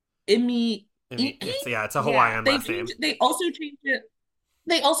Imi. It's a Hawaiian last name. They also change it.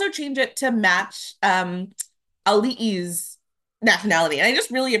 They also change it to match Ali'i's nationality, and I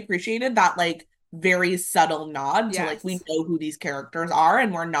just really appreciated that, like, very subtle nod to like, we know who these characters are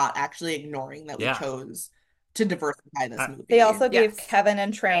and we're not actually ignoring that we chose to diversify this movie. They also gave Kevin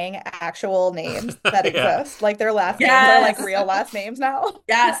and Trang actual names that exist. Like, their last names are like real last names now.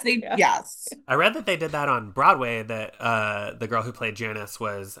 Yes. I read that they did that on Broadway, that the girl who played Janice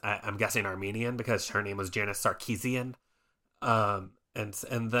was, I'm guessing, Armenian, because her name was Janice Sarkeesian. And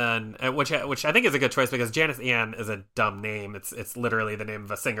then which I think is a good choice, because Janice Ian is a dumb name. It's literally the name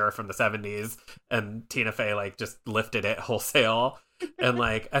of a singer from the 70s, and Tina Fey like just lifted it wholesale. And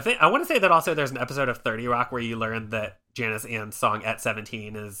like I want to say that also there's an episode of 30 Rock where you learn that Janice Ian's song At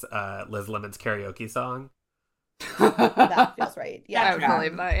 17 is Liz Lemon's karaoke song. That feels right. Yeah, I would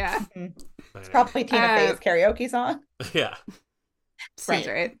believe that. Yeah, mm-hmm. It's probably Tina Fey's karaoke song. Yeah, sounds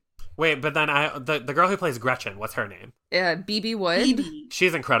right. Wait, but then the girl who plays Gretchen, what's her name? BB Wood.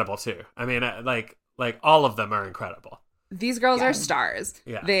 She's incredible too. I mean, like all of them are incredible. These girls are stars.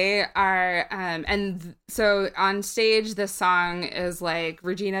 Yeah. They are, and so on stage, this song is like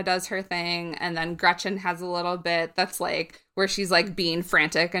Regina does her thing, and then Gretchen has a little bit that's like where she's like being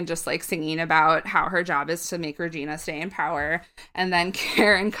frantic and just like singing about how her job is to make Regina stay in power, and then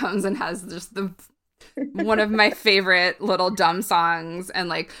Karen comes and has just one of my favorite little dumb songs, and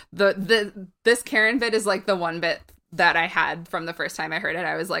like this Karen bit is like the one bit that I had from the first time I heard it.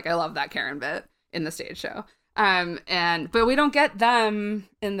 I was like, I love that Karen bit in the stage show. But we don't get them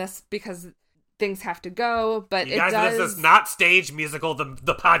in this because things have to go. But this is not Stage Musical, the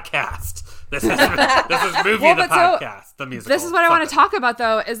podcast. This is movie the podcast, the musical. This is what I want to talk about,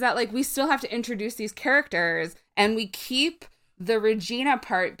 though, is that like we still have to introduce these characters, and we keep the Regina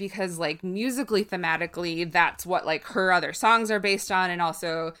part because like musically, thematically, that's what like her other songs are based on, and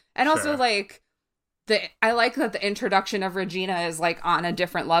also like I like that the introduction of Regina is like on a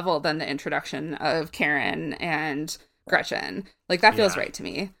different level than the introduction of Karen and Gretchen. Like that feels right to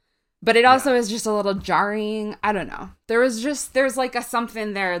me. But it also is just a little jarring. I don't know. There's like a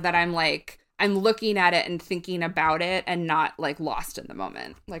something there that I'm looking at it and thinking about it and not like lost in the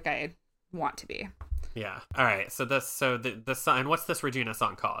moment like I want to be. Yeah. All right. So the song, what's this Regina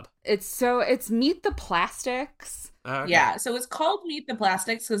song called? It's Meet the Plastics. Okay. Yeah, so it's called Meet the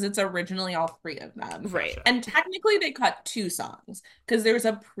Plastics because it's originally all three of them. Right. And technically they cut two songs because there's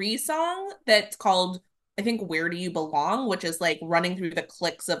a pre-song that's called, I think, Where Do You Belong, which is like running through the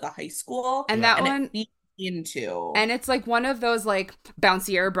cliques of the high school. And that one it feeds into. And it's like one of those like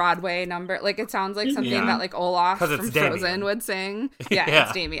bouncier Broadway number. Like it sounds like something that like Olaf from Frozen would sing. Yeah,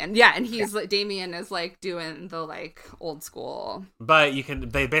 it's Damien. Yeah, and he's like Damien is like doing the like old school. But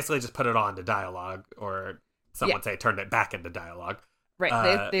they basically just put it all into dialogue, or some would say turned it back into dialogue.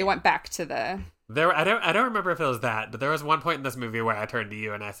 Right. They went back to the I don't remember if it was that, but there was one point in this movie where I turned to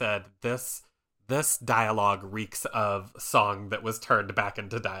you and I said, This dialogue reeks of song that was turned back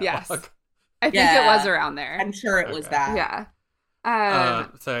into dialogue. Yes. I think it was around there. I'm sure it was that. Yeah.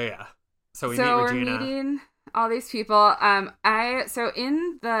 So we meet Regina. We're meeting all these people. So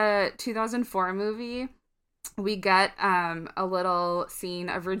in the 2004 movie, we get a little scene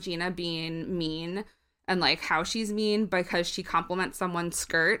of Regina being mean and like how she's mean because she compliments someone's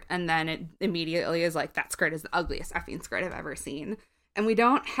skirt, and then it immediately is like, that skirt is the ugliest effing skirt I've ever seen. And we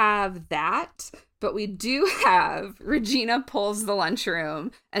don't have that, but we do have Regina pulls the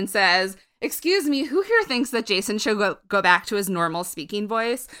lunchroom and says, "Excuse me, who here thinks that Jason should go back to his normal speaking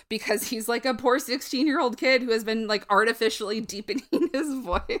voice? Because he's like a poor 16-year-old kid who has been like artificially deepening his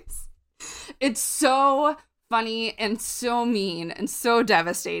voice." It's so funny and so mean and so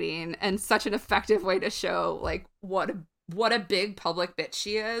devastating and such an effective way to show like what a big public bitch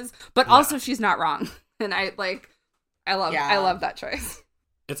she is. But also she's not wrong. And I love that choice.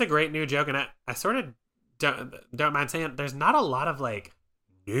 It's a great new joke, and I sort of don't mind saying there's not a lot of like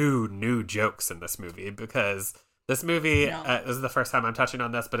new jokes in this movie, because this movie this is the first time I'm touching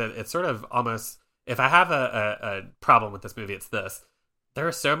on this, but it's sort of almost, if I have a problem with this movie, it's this. There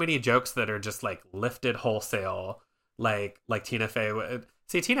are so many jokes that are just like lifted wholesale, like Tina Fey.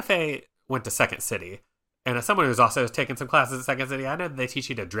 Tina Fey went to Second City, and as someone who's also taken some classes at Second City, I know they teach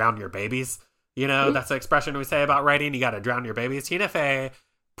you to drown your babies. You know, that's the expression we say about writing. You got to drown your babies. Tina Fey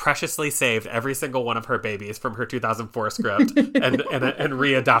preciously saved every single one of her babies from her 2004 script and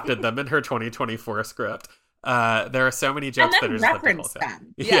readopted them in her 2024 script. There are so many jokes that are just reference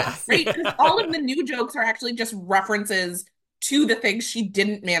them. Yes. Right? Because all of the new jokes are actually just references to the things she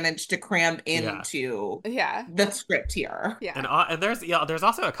didn't manage to cram into the script here. Yeah. And there's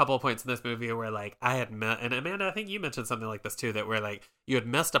also a couple of points in this movie where like I had and Amanda, I think you mentioned something like this too, that where like you had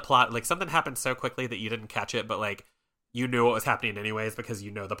missed a plot, like something happened so quickly that you didn't catch it, but like you knew what was happening anyways because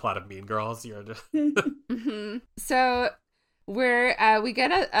you know the plot of Mean Girls. You're just Mm-hmm. So we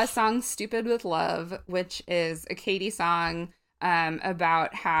get a song "Stupid with Love," which is a Katie song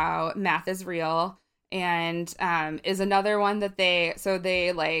about how math is real, and is another one that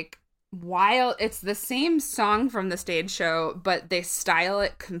they like, while it's the same song from the stage show, but they style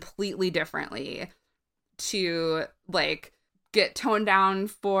it completely differently to like get toned down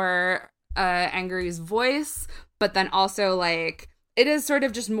for Angry's voice, but then also like it is sort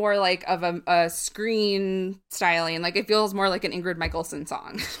of just more like of a screen styling. Like it feels more like an Ingrid Michaelson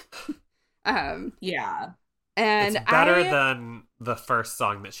song. Yeah. And it's better than the first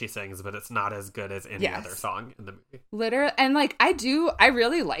song that she sings, but it's not as good as any other song in the movie. Literally, and like I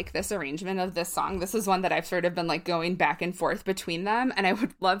really like this arrangement of this song. This is one that I've sort of been like going back and forth between them, and I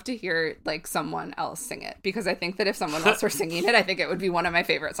would love to hear like someone else sing it, because I think that if someone else were singing it, I think it would be one of my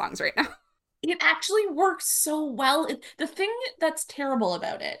favorite songs right now. It actually works so well. The thing that's terrible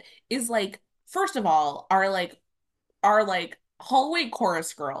about it is like, first of all, our hallway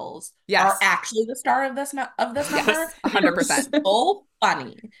chorus girls are actually the star of this number. Yes, 100%. So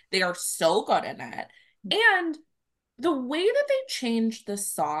funny. They are so good in it. And the way that they changed the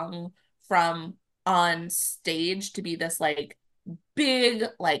song from on stage to be this like big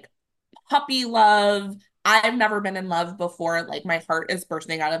like puppy love, I've never been in love before, like my heart is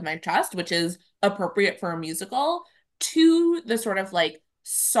bursting out of my chest, which is appropriate for a musical, to the sort of like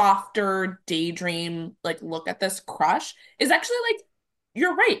softer daydream, like look at this crush, is actually like,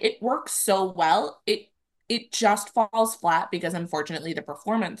 you're right, it works so well. It just falls flat because unfortunately the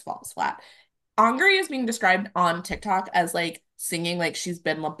performance falls flat. Angry is being described on TikTok as like singing like she's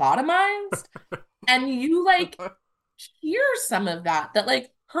been lobotomized, and you like hear some of that like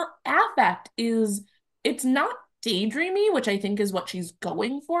her affect is, it's not daydreamy, which I think is what she's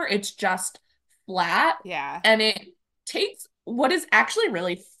going for. It's just flat. Yeah. And it takes what is actually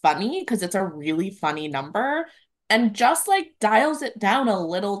really funny, because it's a really funny number, and just like dials it down a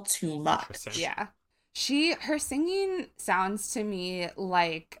little too much. Yeah. Her singing sounds to me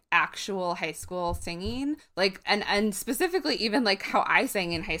like actual high school singing, like, and specifically even like how I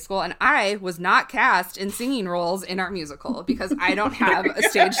sang in high school, and I was not cast in singing roles in our musical because I don't have a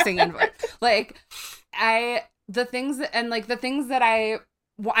stage singing voice. Like the things that I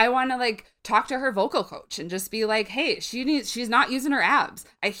want to like talk to her vocal coach and just be like, hey, she's not using her abs.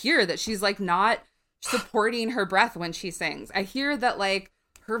 I hear that she's like not supporting her breath when she sings. I hear that like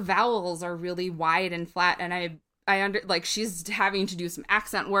her vowels are really wide and flat, and I like she's having to do some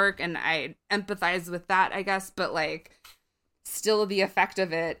accent work, and I empathize with that, I guess, but like still the effect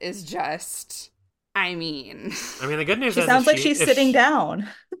of it is just, I mean the good news is sounds like she's sitting down.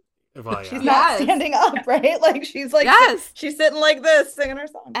 Well, yeah. She's not standing up, right? Like she's like she's sitting like this singing her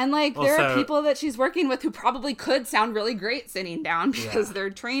song. And like there are people that she's working with who probably could sound really great sitting down because they're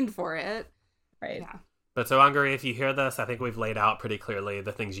trained for it. Right. Yeah. But so, Angry, if you hear this, I think we've laid out pretty clearly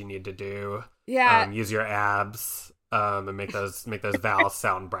the things you need to do. Yeah. Use your abs, and make those vowels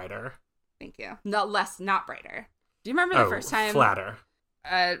sound brighter. Thank you. Not brighter. Do you remember the first time? Flatter.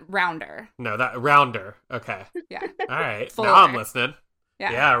 Rounder. No, that rounder. Okay. Yeah. All right. Fuller. Now I'm listening.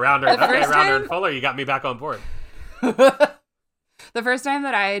 Yeah. Rounder. Okay, Rounder and Fuller, you got me back on board. The first time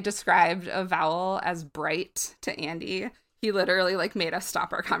that I described a vowel as bright to Andy, he literally like made us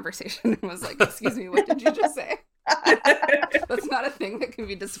stop our conversation and was like, excuse me, what did you just say? That's not a thing that can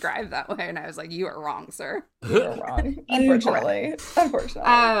be described that way. And I was like, you are wrong, sir. You are wrong. Unfortunately.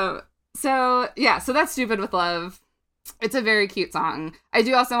 So that's Stupid with Love. It's a very cute song. I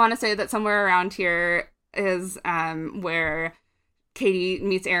do also want to say that somewhere around here is where Katie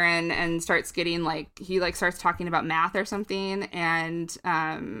meets Aaron and starts getting like, he like starts talking about math or something, and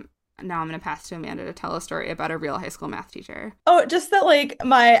now I'm going to pass to Amanda to tell a story about a real high school math teacher. Oh, just that like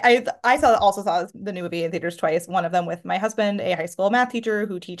I also saw the new movie in theaters twice. One of them with my husband, a high school math teacher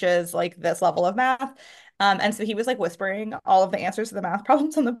who teaches like this level of math. And so he was like whispering all of the answers to the math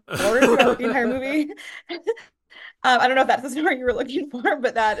problems on the board throughout the entire movie. I don't know if that's the story you were looking for,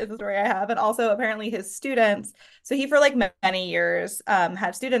 but that is the story I have. And also apparently his students, so he for like many years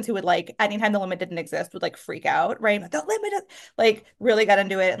had students who would like, anytime the limit didn't exist, would like freak out, right? Like, the limit is, like really got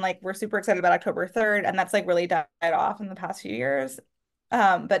into it, and like we're super excited about October 3rd, and that's like really died off in the past few years.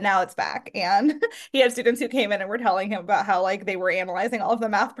 But now it's back, and he had students who came in and were telling him about how like they were analyzing all of the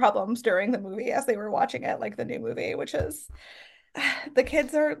math problems during the movie as they were watching it, like the new movie, which is the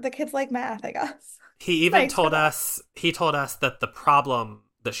kids like math, I guess. He even Nice for told them. us that the problem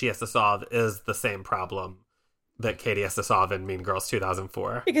that she has to solve is the same problem that Katie has to solve in Mean Girls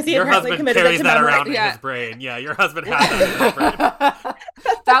 2004. Because he your apparently husband committed it carries to that memory. around in Yeah. his brain. Yeah, your husband has that in his brain.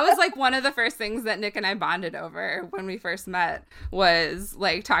 That was like one of the first things that Nick and I bonded over when we first met, was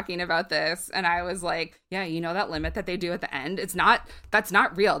like talking about this. And I was like, yeah, you know that limit that they do at the end? That's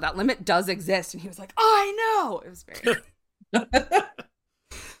not real. That limit does exist. And he was like, oh, I know. It was very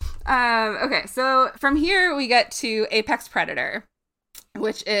okay, so from here we get to Apex Predator,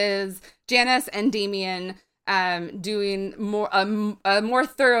 which is Janice and Damien doing a more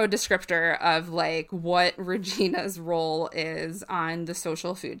thorough descriptor of like what Regina's role is on the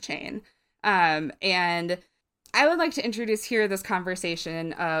social food chain. And I would like to introduce here this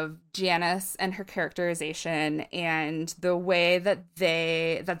conversation of Janice and her characterization and the way that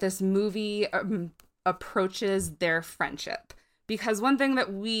this movie approaches their friendship. Because one thing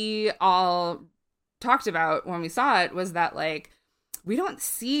that we all talked about when we saw it was that like we don't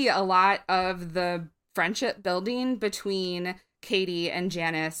see a lot of the friendship building between Katie and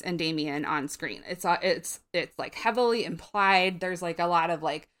Janice and Damien on screen. It's like heavily implied. There's like a lot of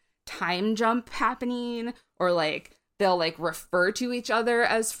like time jump happening, or like they'll like refer to each other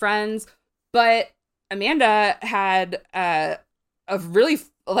as friends. But Amanda had a really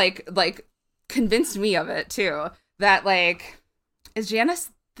like convinced me of it too, that like, is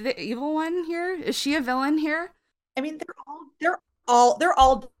Janice the evil one here? Is she a villain here? I mean, they're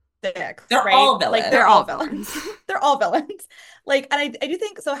all dicks, They're right? all villains. Like They're all villains. They're all villains. Like, and I do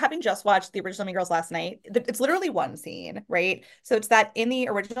think so. Having just watched the original Mean Girls last night, it's literally one scene, right? So it's that in the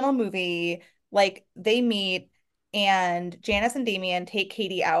original movie, like they meet and Janice and Damien take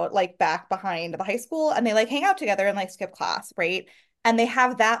Katie out, like back behind the high school, and they like hang out together and like skip class, right? And they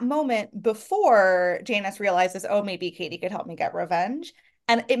have that moment before Janice realizes, oh, maybe Katie could help me get revenge.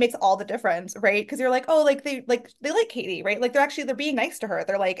 And it makes all the difference, right? Because you're like, oh, like they like Katie, right? Like they're being nice to her.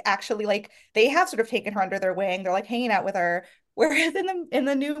 They're like actually like they have sort of taken her under their wing. They're like hanging out with her. Whereas in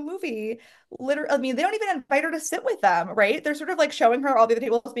the new movie, literally, I mean, they don't even invite her to sit with them, right? They're sort of like showing her all the other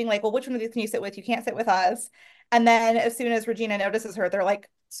tables, being like, well, which one of these can you sit with? You can't sit with us. And then as soon as Regina notices her, they're like,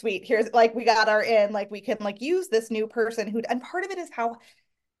 sweet, here's like we got her in, like we can like use this new person who, and part of it is how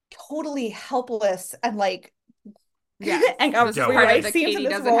totally helpless and like Yeah, and this Yeah, part right. of that seems in Katie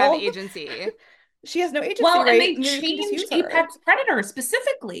this doesn't have role. agency. She has no agency, Well, right? and they You can just changed use her. Apex Predator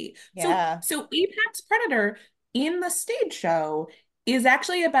specifically. Yeah. So Apex Predator in the stage show is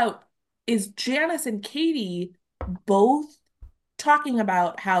actually is Janice and Katie both talking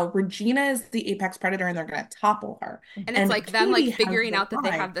about how Regina is the Apex Predator and they're going to topple her. And it's like them Katie like has figuring the out that they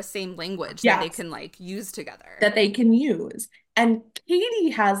line have the same language that they Yes. can like use together. that they can use. And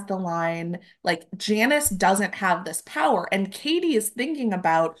Katie has the line, like, Janice doesn't have this power. And Katie is thinking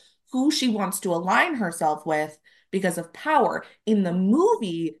about who she wants to align herself with because of power. In the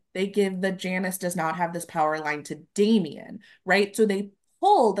movie, they give the Janice does not have this power line to Damien, right? So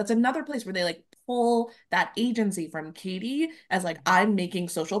that's another place where they like pull that agency from Katie as like, I'm making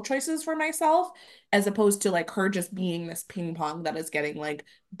social choices for myself, as opposed to like her just being this ping pong that is getting like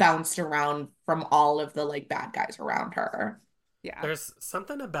bounced around from all of the like bad guys around her. Yeah. There's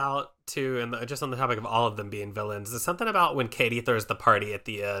something about, too, and just on the topic of all of them being villains, there's something about when Katie throws the party at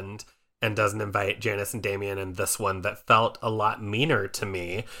the end and doesn't invite Janice and Damien in this one that felt a lot meaner to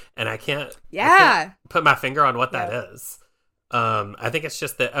me. And I can't put my finger on what that is. I think it's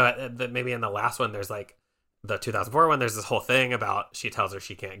just that maybe in the last one, there's like the 2004 one, there's this whole thing about she tells her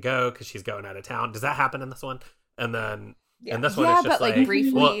she can't go because she's going out of town. Does that happen in this one? And then in this one, it's just but like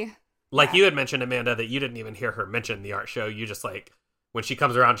briefly. Well, like you had mentioned, Amanda, that you didn't even hear her mention the art show. You just like, when she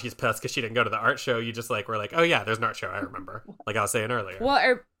comes around, she's pissed because she didn't go to the art show. You just like were like, oh yeah, there's an art show. I remember. Like I was saying earlier.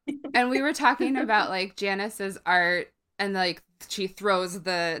 Well, and we were talking about like Janice's art, and like she throws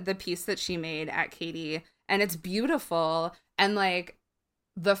the piece that she made at Katie, and it's beautiful. And like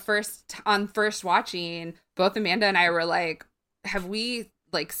first watching, both Amanda and I were like, have we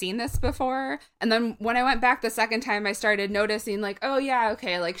like seen this before? And then when I went back the second time, I started noticing like, oh yeah,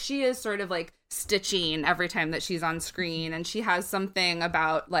 okay, like she is sort of like stitching every time that she's on screen, and she has something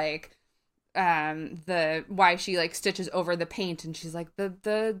about like the why she like stitches over the paint, and she's like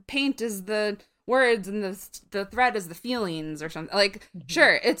the paint is the words and the thread is the feelings or something. Like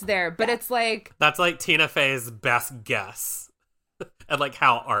sure, it's there, but it's like that's like Tina Fey's best guess. And like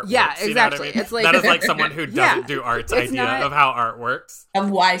how art works. Exactly. You know what I mean? It's like that is like someone who doesn't do art's idea of how art works. Of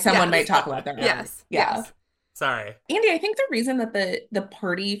why someone might talk about their art. Yes. Sorry. Andy, I think the reason that the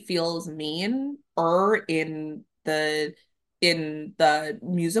party feels mean in the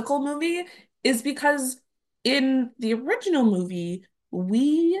musical movie is because in the original movie,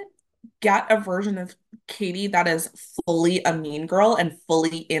 we get a version of Katie that is fully a mean girl and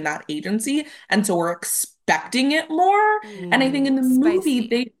fully in that agency. And so we're expecting it more. And I think in the movie,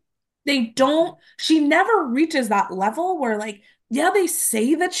 Spicy. they don't, she never reaches that level where like, yeah, they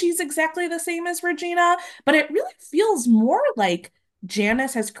say that she's exactly the same as Regina, but it really feels more like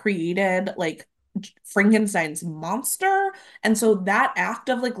Janice has created like Frankenstein's monster. And so that act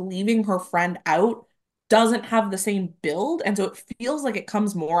of like leaving her friend out doesn't have the same build. And so it feels like it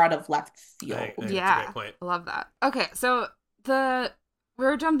comes more out of left field. That's a Yeah, great point. I love that. Okay, so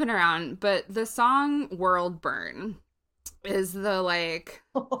we're jumping around, but the song World Burn is the like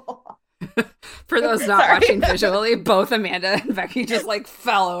for those not Sorry. watching visually, both Amanda and Beckee just like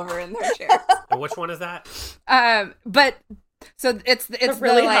fell over in their chairs. And which one is that? But so it's The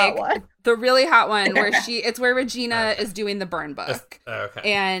really the hot like one. the really hot one where it's where Regina is doing the burn book.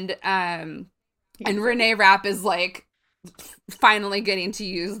 Okay. And Renee Rapp is like finally getting to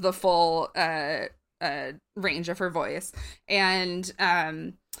use the full range of her voice. And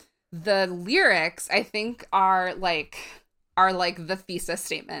the lyrics I think are like the thesis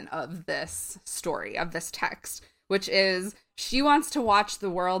statement of this story, of this text, which is she wants to watch the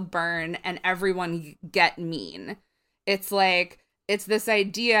world burn and everyone get mean. It's like, it's this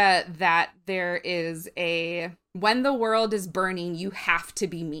idea that there is when the world is burning, you have to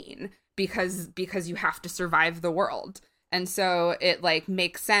be mean because you have to survive the world. And so it like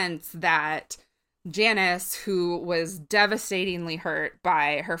makes sense that Janice, who was devastatingly hurt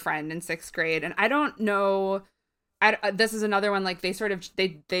by her friend in 6th grade, and I don't know, this is another one, like they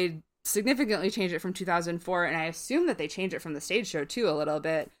significantly changed it from 2004, and I assume that they changed it from the stage show too a little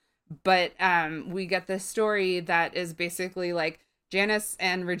bit. But we get this story that is basically like Janice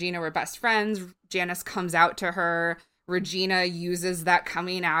and Regina were best friends. Janice comes out to her. Regina uses that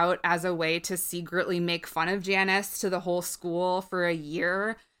coming out as a way to secretly make fun of Janice to the whole school for a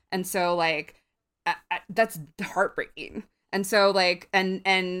year. And so like that's heartbreaking. And so like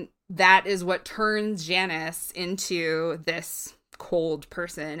and that is what turns Janice into this cold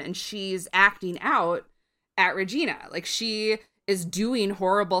person, and she's acting out at Regina. Like she is doing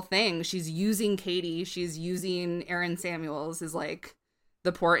horrible things. She's using Katie. She's using Aaron Samuels as like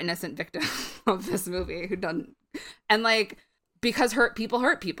the poor innocent victim of this movie who done, and like because hurt people,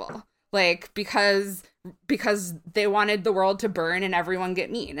 like because they wanted the world to burn and everyone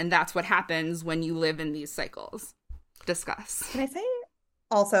get mean, and that's what happens when you live in these cycles. Discuss. Can I say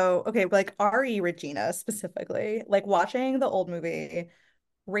also, okay, like R.E. Regina specifically, like watching the old movie,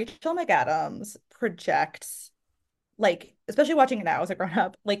 Rachel McAdams projects, like, especially watching it now as a grown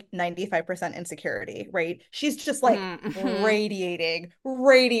up, like 95% insecurity, right? She's just like radiating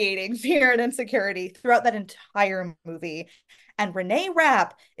fear and insecurity throughout that entire movie. And Renee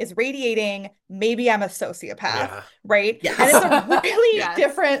Rapp is radiating, maybe I'm a sociopath, right? Yes. And it's a really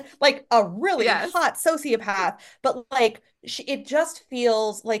different, like a really Yes. hot sociopath, but like it just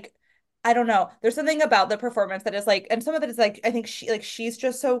feels like, I don't know. There's something about the performance that is like, and some of it is like, I think she's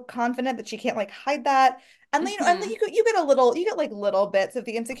just so confident that she can't like hide that. And then, and then you get like little bits of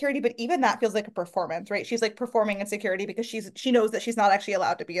the insecurity, but even that feels like a performance, right? She's like performing insecurity because she knows that she's not actually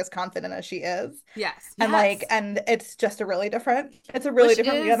allowed to be as confident as she is. Yes. And like, and it's just a really different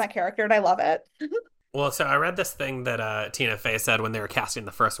read on that character, and I love it. Well, so I read this thing that Tina Fey said when they were casting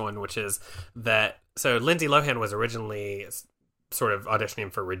the first one, which is that, so Lindsay Lohan was originally sort of auditioning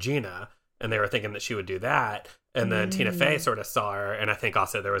for Regina, and they were thinking that she would do that. And then Tina Fey sort of saw her, and I think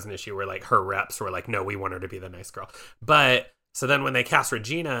also there was an issue where like her reps were like, no, we want her to be the nice girl. But so then when they cast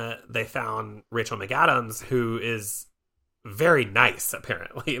Regina, they found Rachel McAdams, who is very nice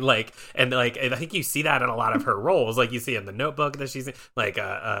apparently, like, and like I think you see that in a lot of her roles, like you see in The Notebook that she's in, like the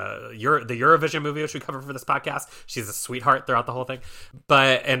Eurovision movie which we covered for this podcast. She's a sweetheart throughout the whole thing,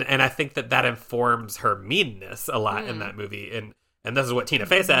 but and I think that informs her meanness a lot in that movie, and this is what Tina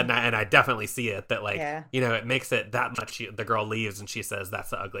Fey said, and I definitely see it, that like you know, it makes it that much. The girl leaves and she says, that's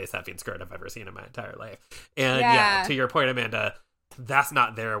the ugliest effing skirt I've ever seen in my entire life. And to your point, Amanda, that's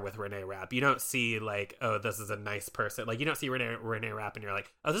not there with Renee Rapp. You don't see like, oh, this is a nice person. Like you don't see Renee Rapp and you're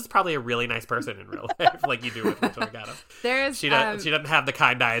like, oh, this is probably a really nice person in real life, like you do with Rachel McAdams. She doesn't have the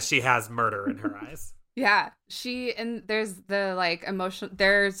kind eyes. She has murder in her eyes. Yeah, and there's the like emotion.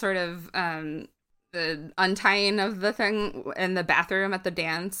 There's sort of the untying of the thing in the bathroom at the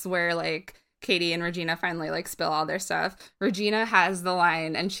dance where like Katie and Regina finally like spill all their stuff. Regina has the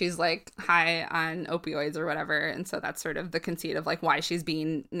line and she's like high on opioids or whatever, and so that's sort of the conceit of like why she's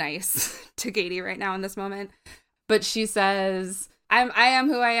being nice to Katie right now in this moment. But she says, I am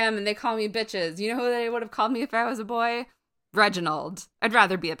who I am, and they call me bitches. You know who they would have called me if I was a boy? Reginald. I'd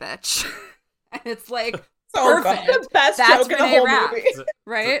rather be a bitch. And it's like, So perfect. The best That's joke in the Renee whole Rapp, movie.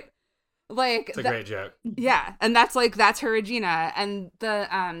 right? Like, It's a great joke. yeah, and that's her Regina. And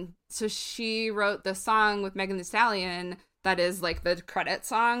so she wrote the song with Megan Thee Stallion that is like the credit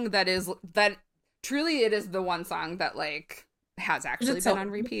song that truly it is the one song that like has actually been on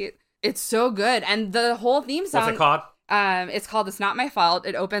repeat. It's so good. And the whole theme song, What's it called? It's called It's Not My Fault.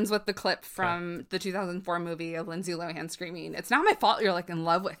 It opens with the clip from the 2004 movie of Lindsay Lohan screaming, "It's not my fault you're like in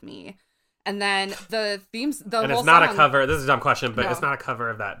love with me." And then the themes, And whole it's not song, a cover. This is a dumb question, but No. it's not a cover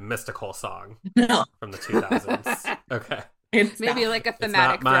of that mystical song No, from the 2000s. Okay. it's maybe not. like a not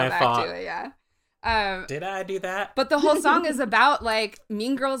thematic my throwback fault. to it, yeah. Did I do that? But the whole song is about like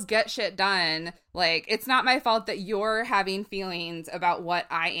mean girls get shit done. Like, it's not my fault that you're having feelings about what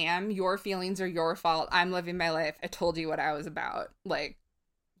I am. Your feelings are your fault. I'm living my life. I told you what I was about. Like,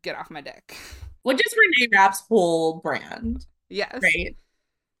 get off my dick. Which is Renee Rapp's whole brand, Yes. right?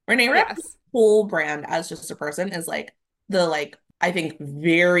 Renee Rapp's whole brand as just a person is like the I think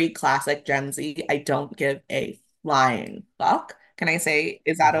very classic Gen Z. I don't give a flying fuck. Can I say,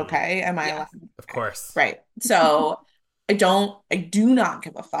 is that okay? Am I allowed? Of course. Right. So I do not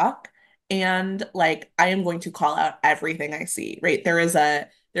give a fuck. And like I am going to call out everything I see. Right. There's an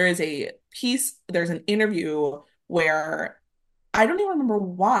interview where I don't even remember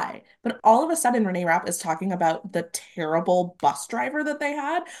why, but all of a sudden Renee Rapp is talking about the terrible bus driver that they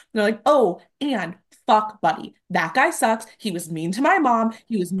had. They're like, oh, and fuck Buddy. That guy sucks. He was mean to my mom.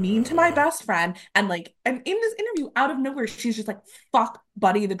 He was mean to my best friend. And like, and in this interview, out of nowhere, she's just like, fuck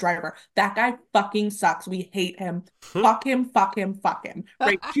Buddy the driver. That guy fucking sucks. We hate him. Fuck him, fuck him, fuck him.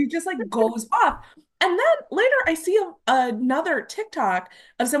 Right? She just like goes off. And then later I see another TikTok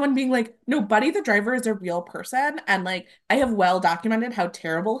of someone being like, no, Buddy the driver is a real person. And like, I have well documented how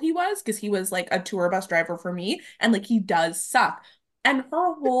terrible he was because he was like a tour bus driver for me. And like, he does suck. And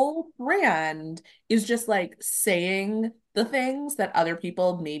her whole brand is just like saying the things that other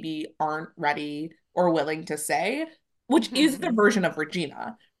people maybe aren't ready or willing to say, which is the version of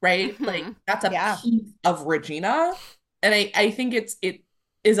Regina, right? Like, that's a piece of Regina. And I think it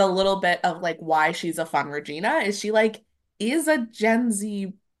is a little bit of like why she's a fun Regina is she like is a Gen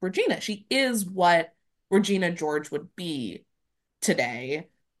Z Regina. She is what Regina George would be today,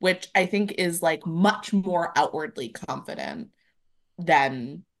 which I think is like much more outwardly confident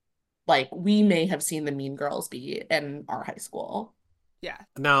than like we may have seen the Mean Girls be in our high school. Yeah.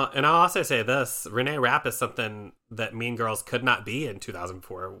 Now, and I'll also say this, Renee Rapp is something that Mean Girls could not be in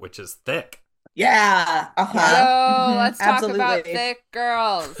 2004, which is thick. Yeah. Oh, let's talk Absolutely. about thick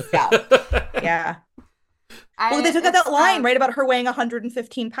girls. Yeah. Yeah. Well, they took out that line, right, about her weighing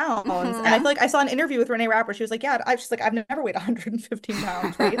 115 pounds. And I feel like I saw an interview with Renee Rapp where she was like, yeah, I've never weighed 115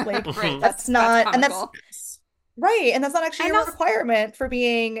 pounds, right? Like, Right, that's not, and that's, comical. right, and that's not actually And a also- requirement for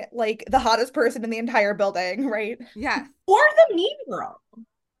being, like, the hottest person in the entire building, right? Yeah. Or the Mean Girl.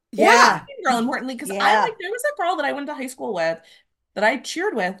 Yeah. Mean Girl, importantly, because Yeah. there was a girl that I went to high school with that I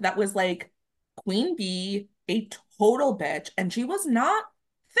cheered with that was like Queen Bee, a total bitch, and she was not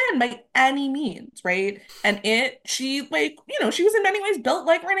thin by any means, right? And she like, she was in many ways built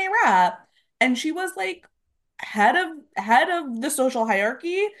like Renee Rapp, and she was like head of the social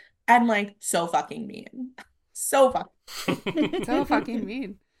hierarchy and like so fucking mean. So fucking So fucking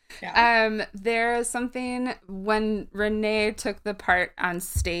mean. yeah. There's something when Renee took the part on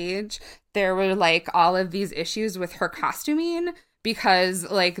stage, there were like all of these issues with her costuming because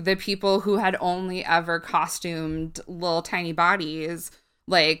like the people who had only ever costumed little tiny bodies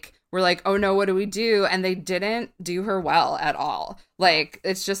like were like, oh no, what do we do? And they didn't do her well at all. Like,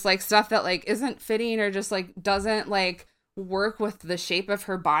 it's just like stuff that like isn't fitting or just like doesn't like work with the shape of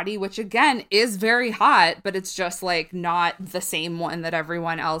her body, which again is very hot, but it's just like not the same one that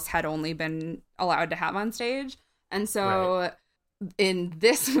everyone else had only been allowed to have on stage. And so in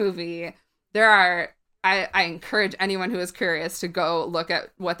this movie, I encourage anyone who is curious to go look at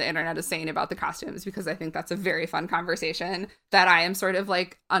what the internet is saying about the costumes, because I think that's a very fun conversation that I am sort of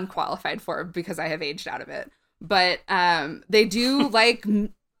like unqualified for because I have aged out of it. But they do like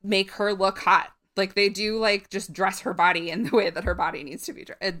make her look hot. Like they do like just dress her body in the way that her body needs to be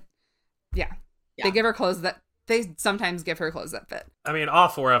dressed. Yeah. They give her clothes that they sometimes give her clothes that fit. I mean, all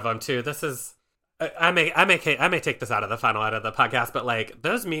four of them too. This is I may take this out of the podcast, but like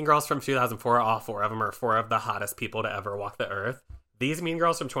those Mean Girls from 2004, all four of them are four of the hottest people to ever walk the earth. These Mean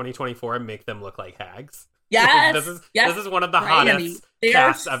Girls from 2024 make them look like hags. Yes. This is one of the Right. hottest They are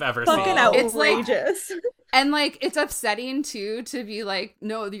casts I've ever Fucking seen. outrageous. And like it's upsetting too to be like,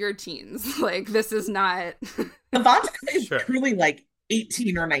 no, you're teens. Like this is not. Devonta is Sure. truly like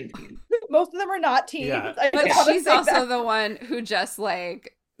 18 or 19. Most of them are not teens. Yeah. But gotta she's say also that. the one who just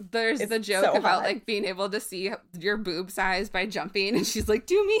like there's It's the joke so about hot. like being able to see your boob size by jumping, and she's like,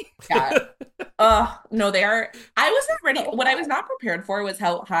 "Do me." Yeah. No, they are. I was not ready. So What I was hot. not prepared for was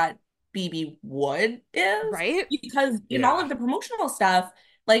how hot BB Wood is. Right? Because in all of the promotional stuff,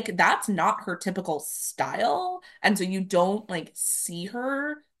 like that's not her typical style. And so you don't like see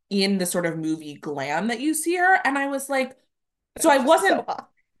her in the sort of movie glam that you see her. And I was like, so I It's wasn't so hot.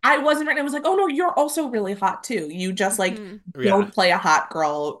 I wasn't ready. I was like, oh no, you're also really hot too. You just like Mhm. don't play a hot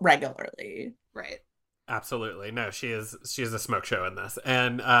girl regularly. Right. Absolutely. No, she is a smoke show in this.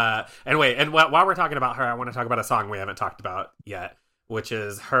 And wait, and while we're talking about her, I want to talk about a song we haven't talked about yet, which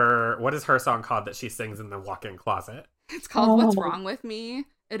is what is her song called that she sings in the walk-in closet? It's called "What's Oh. Wrong with Me."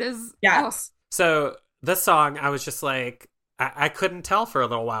 It is. Yes. So this song, I was just like, I couldn't tell for a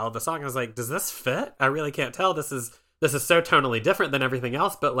little while. The song, I was like, does this fit? I really can't tell. This is so totally different than everything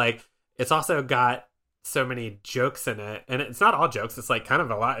else, but like it's also got so many jokes in it, and it's not all jokes. It's like kind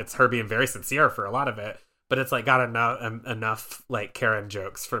of a lot. It's her being very sincere for a lot of it, but it's like got enough like Karen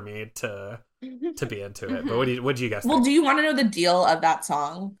jokes for me to be into it. But what do you guys think? Well, do you want to know the deal of that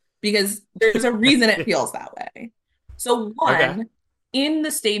song? Because there's a reason it feels that way. So one, Okay. in the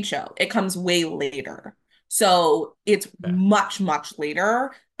stage show, it comes way later. So it's much, much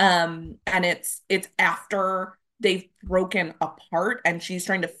later. And it's after they've broken apart and she's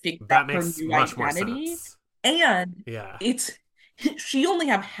trying to figure That out her makes new much more identity. sense. And Yeah. she only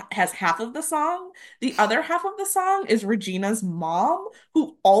has half of the song. The other half of the song is Regina's mom,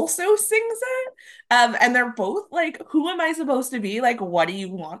 who also sings it. And they're both like, "Who am I supposed to be? Like, what do you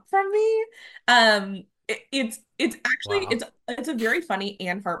want from me?" It's actually Wow. it's a very funny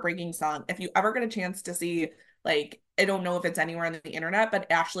and heartbreaking song. If you ever get a chance to see, like, I don't know if it's anywhere on the internet, but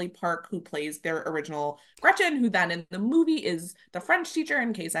Ashley Park, who plays their original Gretchen, who then in the movie is the French teacher,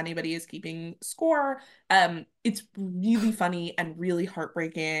 in case anybody is keeping score. It's really funny and really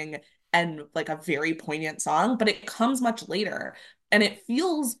heartbreaking and like a very poignant song, but it comes much later and it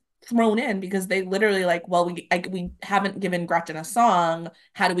feels thrown in because they literally like, well, we haven't given Gretchen a song.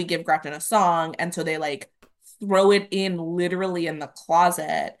 How do we give Gretchen a song? And so they like throw it in literally in the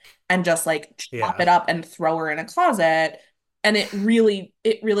closet and just like chop it up and throw her in a closet. And it really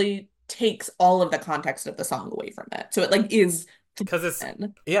takes all of the context of the song away from it. So it like is because it's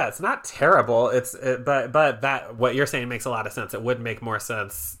not terrible. But that what you're saying makes a lot of sense. It would make more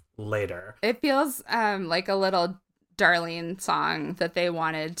sense later. It feels like a little Darlene song that they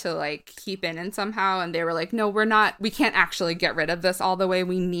wanted to like keep in somehow, and they were like, no, we can't actually get rid of this all the way,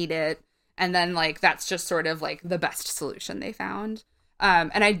 we need it. And then like that's just sort of like the best solution they found.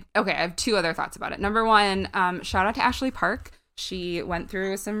 And I have two other thoughts about it. Number one, shout out to Ashley Park. She went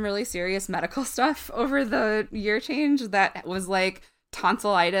through some really serious medical stuff over the year change that was like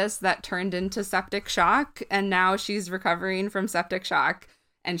tonsillitis that turned into septic shock, and now she's recovering from septic shock.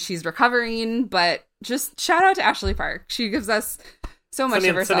 And she's recovering, but just shout out to Ashley Park. She gives us so much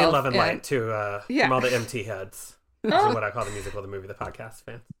of herself. Sending love and light to from all the MT heads. Which is what I call the musical, the movie, the podcast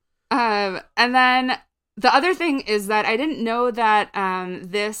fans. And then the other thing is that I didn't know that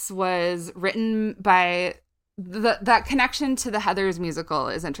this was written by that connection to the Heathers musical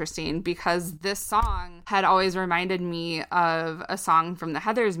is interesting, because this song had always reminded me of a song from the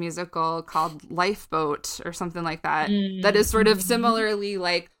Heathers musical called Lifeboat or something like that. That is sort of similarly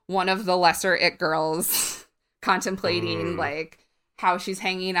like one of the lesser it girls contemplating like how she's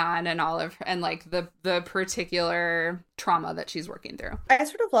hanging on and all of and like the particular trauma that she's working through. I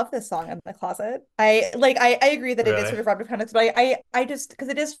sort of love this song in the closet. I agree that it is sort of robbed of context, but I just, because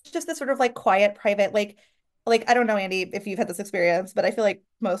it is just this sort of like quiet, private, like I don't know, Andy, if you've had this experience, but I feel like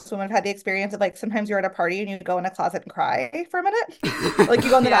most women have had the experience of like sometimes you're at a party and you go in a closet and cry for a minute. Like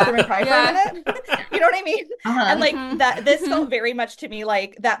you go in the bathroom and cry for a minute. You know what I mean? And like that this felt very much to me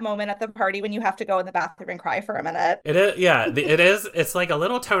like that moment at the party when you have to go in the bathroom and cry for a minute. It is, yeah. It is. It's like a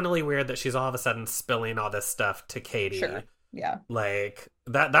little tonally weird that she's all of a sudden spilling all this stuff to Katie. Sure. Yeah. Like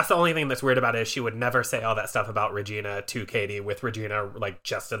that's the only thing that's weird about it is she would never say all that stuff about Regina to Katie with Regina like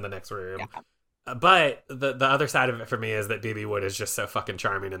just in the next room. Yeah. But the other side of it for me is that BB Wood is just so fucking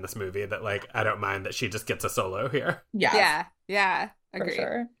charming in this movie that like I don't mind that she just gets a solo here. Yeah. Yeah. Agree. For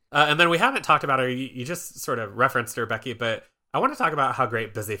sure. And then we haven't talked about her. You just sort of referenced her, Beckee, but I want to talk about how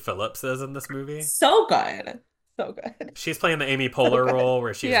great Busy Phillips is in this movie. So good. So good. She's playing the Amy Poehler role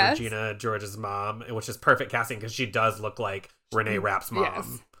where she's Yes. Regina George's mom, which is perfect casting because she does look like Renee Rapp's mom.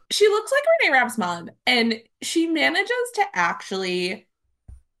 Yes. She looks like Renee Rapp's mom, and she manages to actually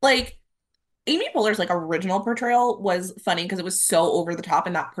like Amy Poehler's like original portrayal was funny because it was so over the top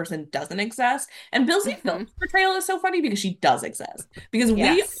and that person doesn't exist. And Billy Phillips' portrayal is so funny because she does exist. Because we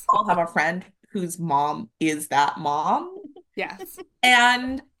Yes. all have a friend whose mom is that mom. Yes.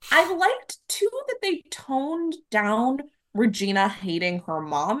 And I liked too that they toned down Regina hating her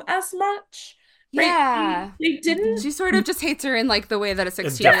mom as much. Right? Yeah. They didn't. She sort of just hates her in like the way that a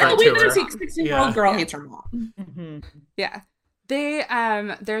 16-year-old Yeah, the way that a to her. 16-year-old girl hates her mom. Mm-hmm. Yeah. They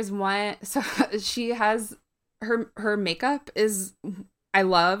there's one, so she has her makeup is, I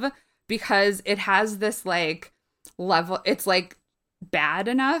love, because it has this like level, it's like bad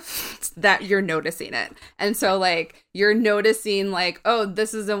enough that you're noticing it. And so like you're noticing like, oh,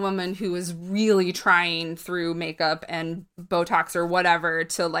 this is a woman who is really trying through makeup and Botox or whatever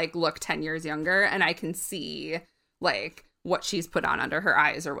to like look 10 years younger, and I can see like what she's put on under her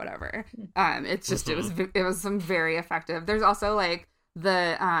eyes or whatever. It's just it was some very effective. There's also like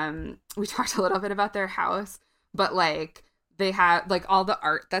the we talked a little bit about their house, but like they have like all the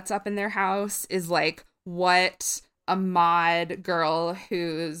art that's up in their house is like what a mod girl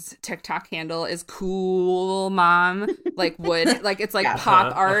whose TikTok handle is cool mom like would like, it's like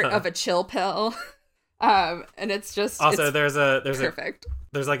pop art of a chill pill. And it's just also it's there's perfect.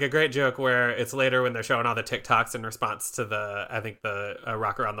 There's like a great joke where it's later when they're showing all the TikToks in response to the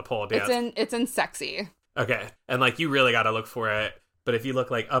Rock Around the Pole dance. It's in Sexy. Okay. And like you really got to look for it. But if you look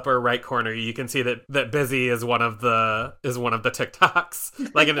like upper right corner, you can see that Busy is one of the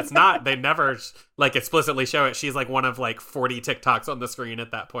TikToks. Like, and it's not, they never like explicitly show it. She's like one of like 40 TikToks on the screen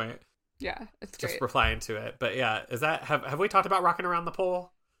at that point. Yeah, it's just great. replying to it. But yeah, is that have we talked about Rocking Around the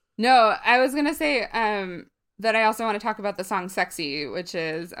Pole? No, I was gonna say that I also want to talk about the song Sexy, which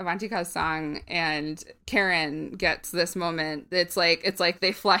is Avantika's song, and Karen gets this moment. It's like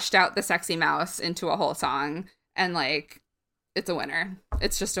they fleshed out the sexy mouse into a whole song, and like it's a winner.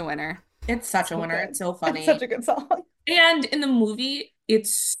 It's just a winner. It's such a winner. It's so funny. It's such a good song. And in the movie,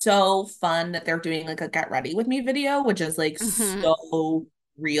 it's so fun that they're doing like a Get Ready With Me video, which is like so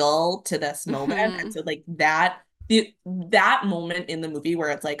real to this moment. And so like that moment in the movie where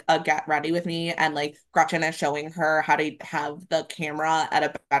it's like a Get Ready With Me and like Gretchen is showing her how to have the camera at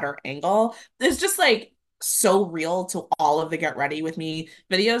a better angle is just like so real to all of the Get Ready With Me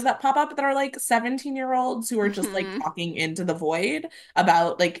videos that pop up that are like 17-year-olds who are just like talking into the void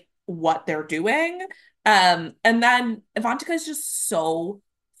about like what they're doing. And then Avantika is just so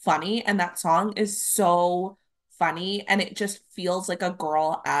funny, and that song is so funny, and it just feels like a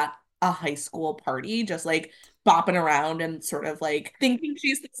girl at a high school party, just like bopping around and sort of like thinking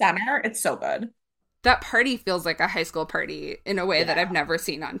she's the center. It's so good. That party feels like a high school party in a way that I've never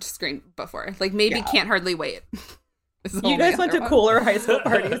seen on screen before. Like maybe Can't Hardly Wait. You guys went to cooler high school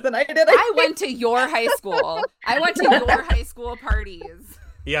parties than I did. I went to your high school. I went to your high school parties.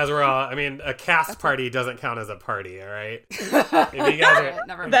 You guys were all, I mean, a cast party doesn't count as a party, all right? If you guys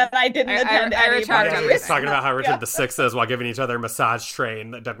are, that I didn't attend any parties. Talking about how Richard the Sixth is while giving each other a massage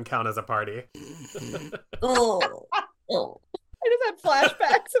train that doesn't count as a party. Oh. I just had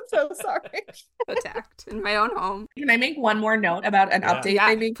flashbacks. I'm so sorry. Attacked in my own home. Can I make one more note about an update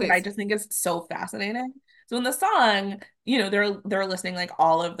they make that I just think is so fascinating? So in the song, you know, they're listening like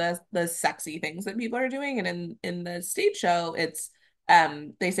all of the sexy things that people are doing, and in the stage show, it's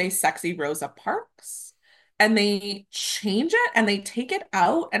they say sexy Rosa Parks, and they change it and they take it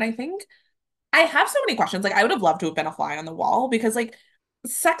out, and I think I have so many questions. Like I would have loved to have been a fly on the wall, because like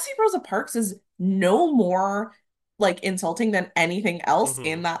sexy Rosa Parks is no more like insulting than anything else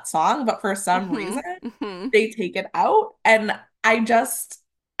in that song, but for some reason they take it out, and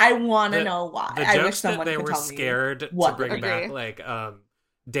I want to know why. I wish someone they could were tell scared me to bring back, like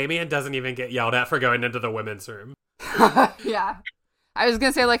Damien doesn't even get yelled at for going into the women's room. Yeah, I was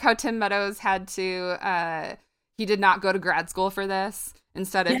gonna say like how Tim Meadows had to he did not go to grad school for this.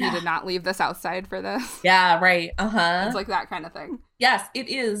 Instead of he did not leave the South Side for this. Yeah, right. It's like that kind of thing. Yes, it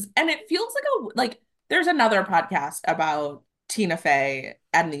is. And it feels like there's another podcast about Tina Fey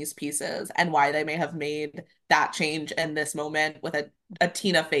and these pieces and why they may have made that change in this moment with a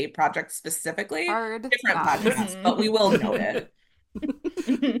Tina Fey project specifically. Different podcast, but we will note it.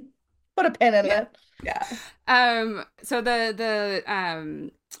 Put a pin in it. Yeah. So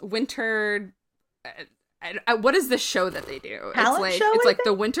the winter what is the show that they do? It's like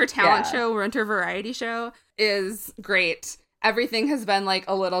the winter talent show, winter variety show is great. Everything has been like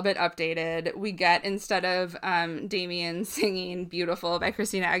a little bit updated. We get, instead of Damien singing Beautiful by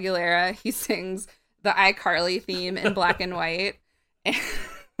Christina Aguilera, he sings the iCarly theme in black and white.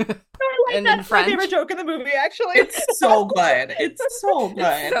 I and in That's my French. favorite joke in the movie, actually. It's so good. It's so good.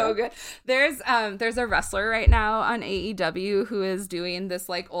 It's so good. There's a wrestler right now on AEW who is doing this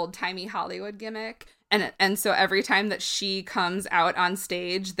like old timey Hollywood gimmick. And so every time that she comes out on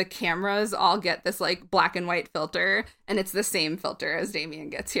stage, the cameras all get this like black and white filter, and it's the same filter as Damien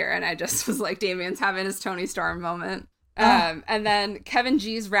gets here. And I just was like, Damien's having his Tony Storm moment. And then Kevin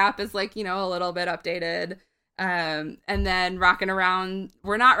G's rap is like, you know, a little bit updated. And then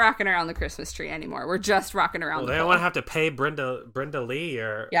we're not rocking around the Christmas tree anymore. We're just rocking around. Well, the they pole. don't want to have to pay Brenda Lee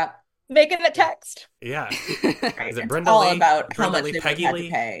or Making a text. yeah. Right. Is it It's Brenda all Lee? about how Brenda much Lee, they would Peggy have to Lee?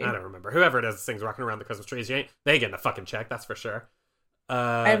 pay. I don't remember. Whoever it is that sings "Rocking Around the Christmas Trees," they getting a fucking check. That's for sure.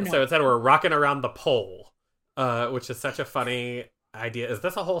 have no So instead, we're rocking around the pole, which is such a funny idea. Is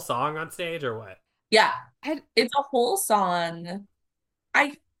this a whole song on stage or what? Yeah, it's a whole song.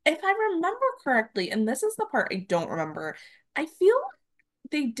 If I remember correctly, and this is the part I don't remember, I feel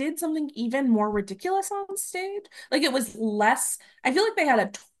like they did something even more ridiculous on stage. Like it was less. I feel like they had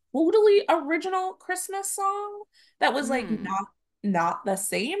a totally original Christmas song that was like not the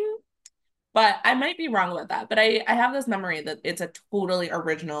same. But I might be wrong about that. But I have this memory that it's a totally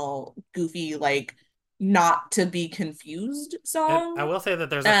original, goofy, like not to be confused song. And I will say that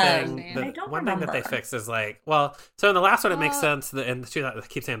there's a thing. I don't One thing that they remember. fixed is like, well, so in the last one it makes sense. In the two, I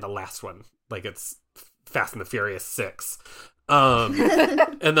keep saying the last one, like it's Fast and the Furious 6. In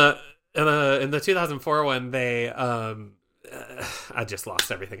the 2004 one, they I just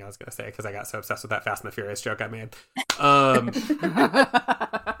lost everything I was gonna say because I got so obsessed with that Fast and the Furious joke I made.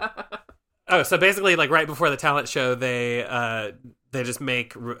 Oh, so basically, like right before the talent show, they just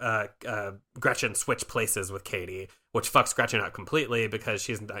make Gretchen switch places with Katie, which fucks Gretchen up completely because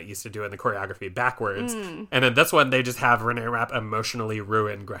she's not used to doing the choreography backwards. And in this one, they just have Renee Rapp emotionally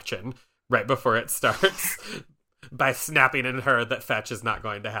ruin Gretchen right before it starts by snapping at her that fetch is not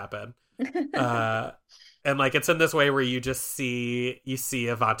going to happen. And like it's in this way where you see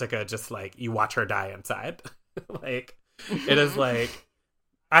Avantika just like you watch her die inside. Like it is like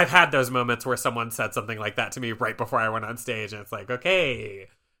I've had those moments where someone said something like that to me right before I went on stage, and it's like, okay,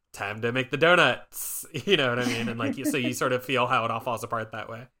 time to make the donuts. You know what I mean? And like so you sort of feel how it all falls apart that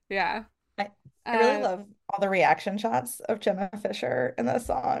way. Yeah. I really love all the reaction shots of Jenna Fisher in this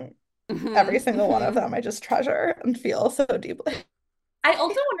song. Every single one of them I just treasure and feel so deeply. I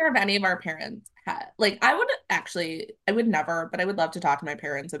also wonder if any of our parents had, like, I would never, but I would love to talk to my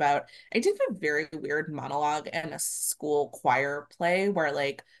parents about, I did a very weird monologue in a school choir play where,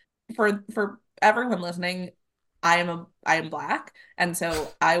 like, for everyone listening, I am Black. And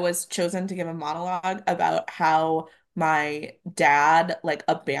so I was chosen to give a monologue about how my dad, like,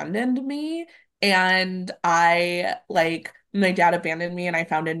 abandoned me. And my dad abandoned me and I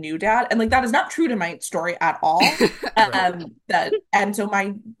found a new dad. And like that is not true to my story at all. And so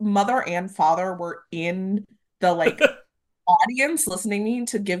my mother and father were in the like audience listening to me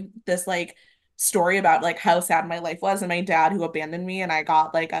to give this like story about like how sad my life was and my dad who abandoned me, and I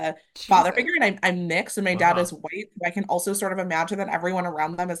got like a father figure, and I'm mixed and my dad is white. So I can also sort of imagine that everyone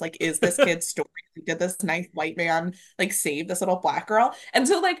around them is like, is this kid's story? Did this nice white man like save this little Black girl? And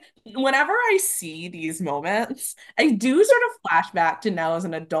so like whenever I see these moments, I do sort of flashback to now as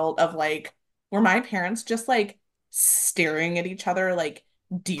an adult of like, were my parents just like staring at each other like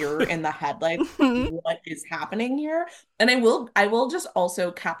deer in the headlights? What is happening here? And I will just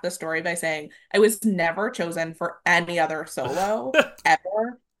also cap the story by saying I was never chosen for any other solo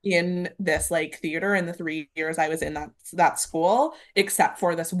ever in this like theater in the 3 years I was in that school, except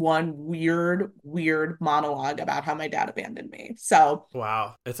for this one weird monologue about how my dad abandoned me. So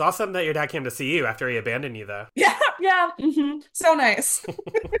wow, it's awesome that your dad came to see you after he abandoned you, though. yeah, so nice.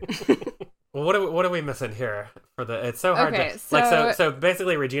 Well, what are we missing here for the? It's so hard Okay, to so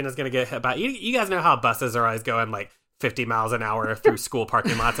basically Regina's gonna get hit by. You guys know how buses are always going like 50 miles an hour through school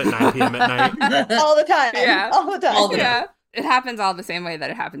parking lots at 9 p.m. at night. All the time. Yeah. All the time. Yeah. It happens all the same way that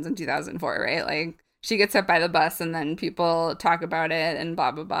it happens in 2004, right? Like she gets hit by the bus and then people talk about it and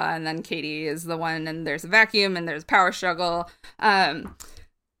blah, blah, blah. And then Katie is the one and there's a vacuum and there's power struggle. Now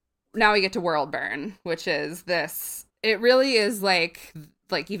we get to World Burn, which is this. It really is like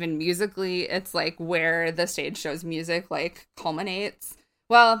even musically, it's like where the stage show's music like culminates.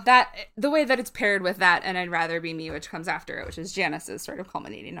 Well, that the way that it's paired with that and I'd Rather Be Me, which comes after it, which is Janice's sort of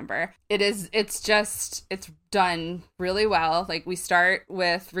culminating number. It's done really well. Like we start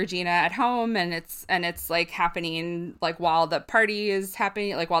with Regina at home and it's like happening like while the party is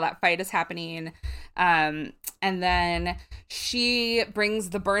happening, like while that fight is happening. And then she brings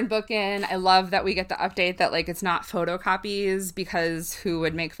the burn book in. I love that we get the update that like it's not photocopies, because who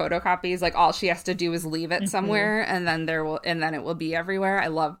would make photocopies? Like all she has to do is leave it somewhere, and then it will be everywhere. I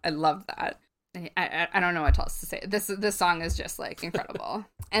love that. I don't know what else to say. This song is just like incredible.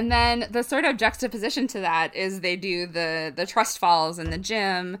 And then the sort of juxtaposition to that is they do the trust falls in the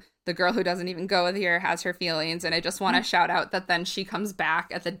gym. The girl who doesn't even go here has her feelings, and I just want to shout out that then she comes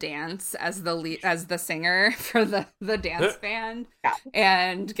back at the dance as the singer for the dance band,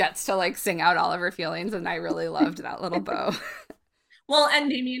 and gets to like sing out all of her feelings, and I really loved that little bow. Well, and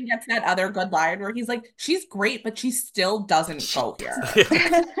Damien gets that other good line where he's like, she's great, but she still doesn't go here.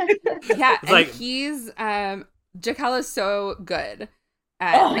 Yeah, and like, he's Jaquel is so good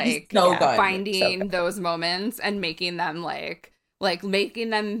at finding those moments and making them like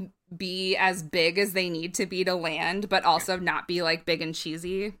making them be as big as they need to be to land, but also not be like big and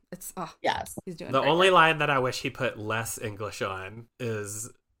cheesy. It's yes, he's doing the great. only line that I wish he put less English on is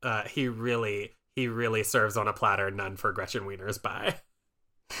he really serves on a platter, none for Gretchen Wieners, bye.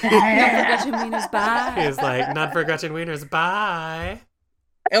 None for Gretchen Wieners, bye. He's like, none for Gretchen Wieners, bye.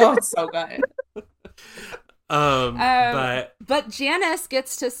 Oh, it's so good. But Janice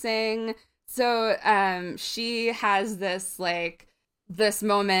gets to sing. So she has this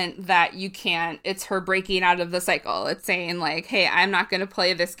moment that you can't, it's her breaking out of the cycle. It's saying like, hey, I'm not going to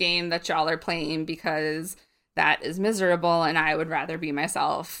play this game that y'all are playing because that is miserable and I would rather be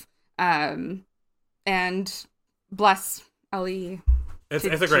myself. And bless Ali. It's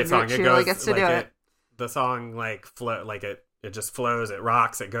a great song. She It really goes gets to like do it. The song it just flows, it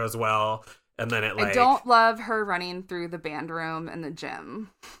rocks, it goes well, and then it like I don't love her running through the band room and the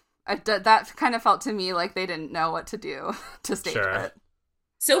gym. That kind of felt to me like they didn't know what to do to stage it.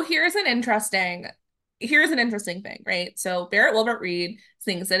 So here's an interesting thing, right? So Barrett Wilbert Reed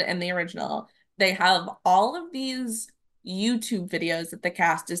sings it in the original. They have all of these YouTube videos that the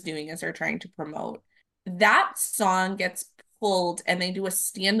cast is doing as they're trying to promote. That song gets pulled and they do a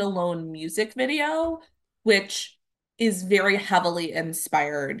standalone music video, which is very heavily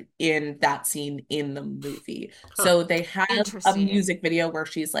inspired in that scene in the movie. So they have a music video where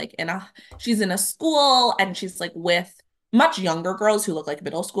she's like she's in a school and she's like with much younger girls who look like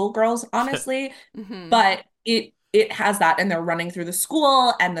middle school girls, honestly. But it has that, and they're running through the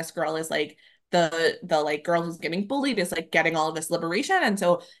school, and this girl is like the like girl who's getting bullied is like getting all of this liberation. And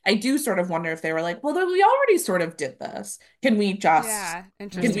so I do sort of wonder if they were like, well, we already sort of did this. Can we just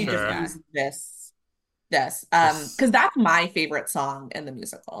use this? Because that's my favorite song in the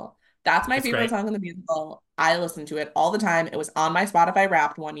musical. That's my favorite song in the musical. I listen to it all the time. It was on my Spotify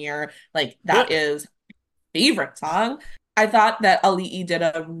Wrapped one year. Like that is favorite song. I thought that Ali'i did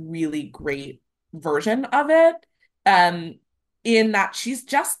a really great version of it. In that she's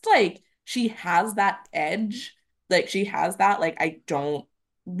just like, she has that edge. Like she has that, like, I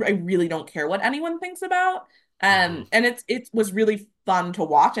really don't care what anyone thinks about. And it was really fun to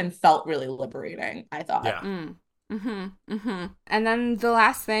watch and felt really liberating, I thought. Yeah. And then the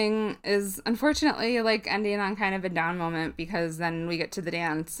last thing is unfortunately like ending on kind of a down moment, because then we get to the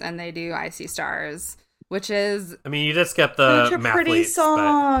dance and they do I See Stars, which is, I mean, you just get the such a pretty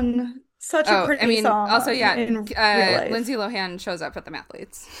song. Such a pretty song. Also, Lindsay Lohan shows up at the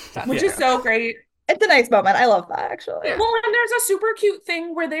Mathletes, which is so great. It's a nice moment. I love that, actually. Well, and there's a super cute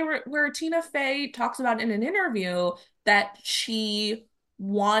thing where Tina Fey talks about in an interview that she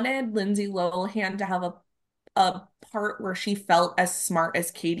wanted Lindsay Lohan to have a part where she felt as smart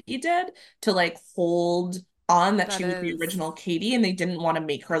as Katie did, to like hold on that she was the original Katie, and they didn't want to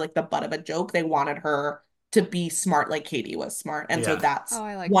make her like the butt of a joke. They wanted her to be smart like Katie was smart. And so that's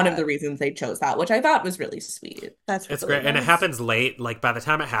one of the reasons they chose that, which I thought was really sweet. It's really great. Nice. And it happens late. Like by the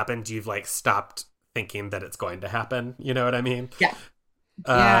time it happened, you've like stopped thinking that it's going to happen. You know what I mean? Yeah.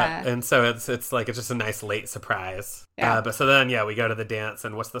 And so it's like, it's just a nice late surprise. But so then, we go to the dance,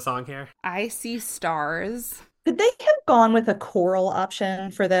 and what's the song here? I See Stars. Could they have gone with a choral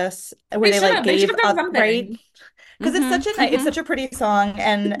option for this, where they like gave up, right? Because it's such a pretty song,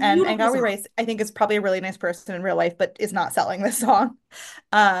 and Gauri Rice, I think, is probably a really nice person in real life, but is not selling this song.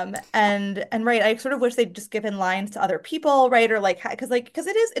 And right, I sort of wish they'd just given lines to other people, right? Or like, because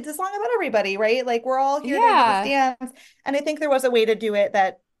it's a song about everybody, right? Like we're all here to do this dance, and I think there was a way to do it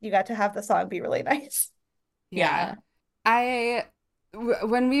that you got to have the song be really nice. Yeah.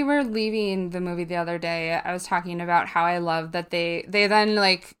 When we were leaving the movie the other day, I was talking about how I love that they then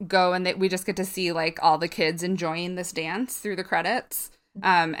like go and we just get to see like all the kids enjoying this dance through the credits,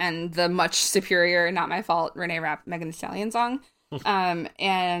 and the much superior Not My Fault Renee Rapp Megan Thee Stallion song,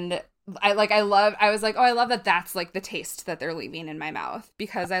 and I was like, oh, I love that that's like the taste that they're leaving in my mouth,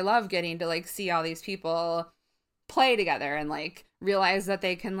 because I love getting to like see all these people play together and like realize that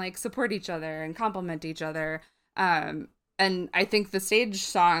they can like support each other and complement each other. And I think the stage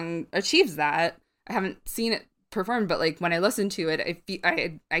song achieves that. I haven't seen it performed, but like when I listen to it,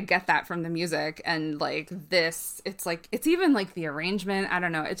 I get that from the music. And like this, it's like, it's even like the arrangement. I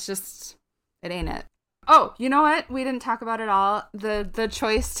don't know. It's just, it ain't it. Oh, you know what? We didn't talk about it all. The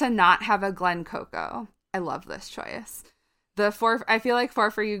choice to not have a Glen Coco. I love this choice. I feel like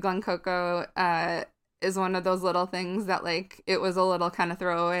Four for You Glen Coco is one of those little things that like it was a little kind of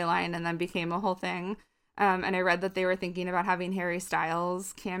throwaway line and then became a whole thing. And I read that they were thinking about having Harry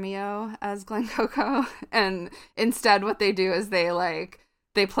Styles cameo as Glen Coco, and instead what they do is they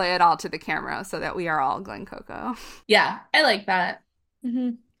play it all to the camera so that we are all Glen Coco. Yeah, I like that.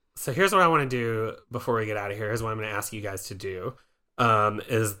 Mm-hmm. So here's what I want to do before we get out of here. Here's what I'm going to ask you guys to do.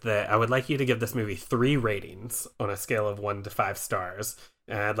 Is that I would like you to give this movie 3 ratings on a scale of 1 to 5 stars.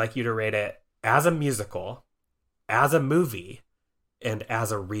 And I'd like you to rate it as a musical, as a movie, and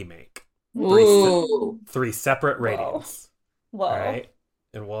as a remake. Ooh. 3 separate ratings. Whoa. All right.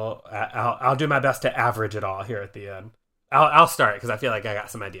 And I'll do my best to average it all here at the end. I'll start because I feel like I got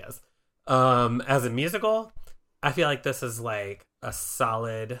some ideas. As a musical, I feel like this is like a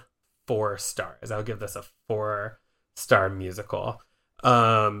solid 4 stars. I would give this a 4-star musical.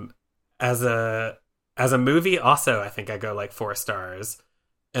 As a movie, also I think I go like 4 stars.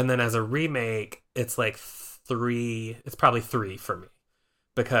 And then as a remake, it's like 3. It's probably 3 for me.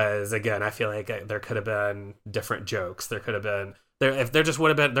 Because again, I feel like there could have been different jokes. There could have been there could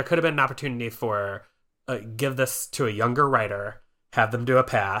have been an opportunity for give this to a younger writer, have them do a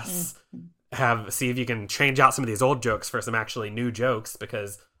pass, see if you can change out some of these old jokes for some actually new jokes.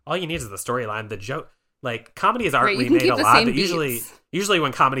 Because all you need is the storyline. The joke, like comedies aren't remade a lot, but usually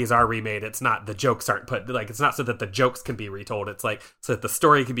when comedies are remade, it's not the jokes aren't put like it's not so that the jokes can be retold. It's like so that the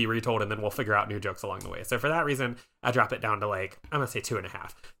story can be retold, and then we'll figure out new jokes along the way. So for that reason, I drop it down to like I'm gonna say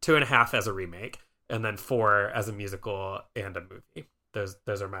 2.5 as a remake, and then 4 as a musical and a movie. Those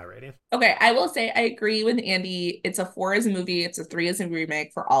are my ratings. Okay, I will say I agree with Andy. It's a 4 as a movie. It's a 3 as a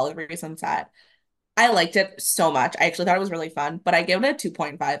remake for all of the reasons that I liked it so much. I actually thought it was really fun, but I give it a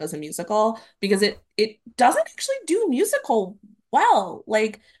 2.5 as a musical because it doesn't actually do musical well.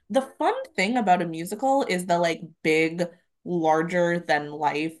 Like the fun thing about a musical is the like big, larger than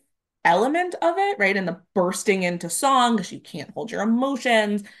life element of it, right? And the bursting into song because you can't hold your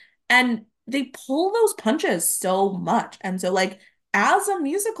emotions. And they pull those punches so much. And so like as a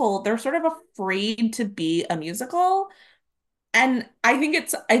musical, they're sort of afraid to be a musical. And I think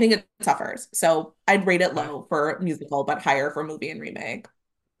it suffers. So I'd rate it low for musical, but higher for movie and remake.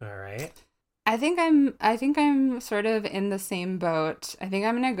 All right. I think I'm sort of in the same boat. I think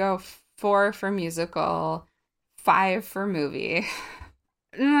I'm gonna go 4 for musical, 5 for movie.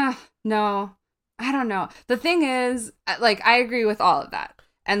 No, I don't know. The thing is, like, I agree with all of that.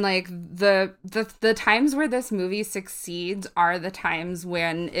 And like the times where this movie succeeds are the times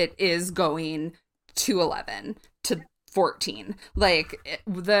when it is going to 11 to 14. Like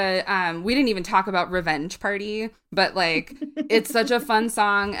we didn't even talk about Revenge Party, but like it's such a fun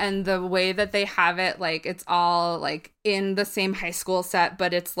song, and the way that they have it, like it's all like in the same high school set,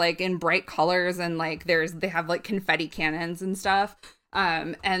 but it's like in bright colors, and like they have like confetti cannons and stuff.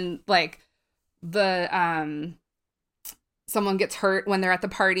 And like the someone gets hurt when they're at the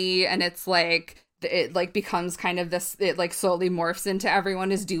party, and it's like it like becomes kind of this, it like slowly morphs into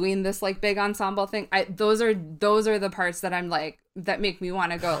everyone is doing this like big ensemble thing. Those are the parts that I'm like, that make me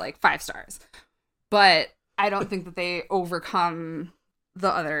want to go like 5 stars. But I don't think that they overcome the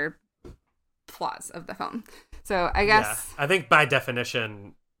other flaws of the film. So I guess I think by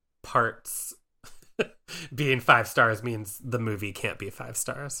definition, parts being 5 stars means the movie can't be 5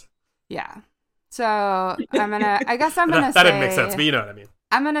 stars. Yeah. So I guess I'm gonna that say, didn't make sense, but you know what I mean.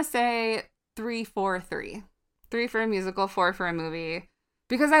 I'm gonna say 3, 4, 3. 3 for a musical, 4 for a movie.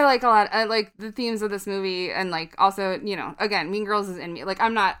 Because I like the themes of this movie, and like also, you know, again, Mean Girls is in me. Like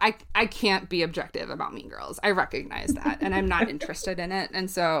I can't be objective about Mean Girls. I recognize that, and I'm not interested in it,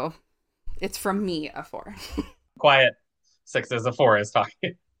 and so it's from me a 4. Quiet 6 is a 4 is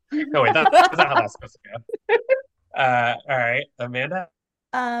talking. No wait, that's not how that's supposed to go. All right, Amanda.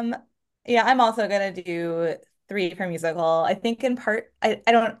 Yeah, I'm also gonna do 3 for musical. I think in part, I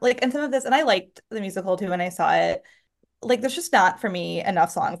don't like, and some of this, and I liked the musical too when I saw it. Like, there's just not for me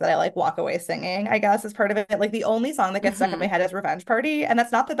enough songs that I like walk away singing, I guess, is part of it. Like, the only song that gets stuck in my head is Revenge Party, and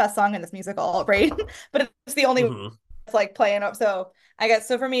that's not the best song in this musical, right? But it's the only that's like playing up. So I guess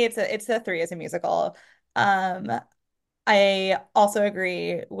so for me, it's a 3 as a musical. I also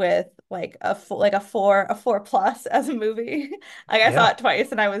agree with like a four plus as a movie. Like I saw Yeah. it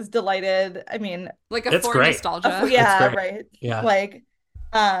twice and I was delighted. I mean, Like a It's for great. nostalgia. It's yeah, great. right. Yeah. Like,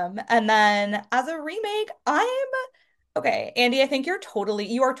 and then as a remake, I'm okay, Andy, I think you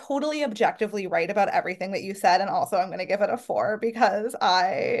are totally objectively right about everything that you said. And also I'm gonna give it a four because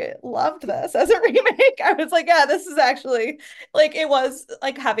I loved this as a remake. I was like, yeah, this is actually like it was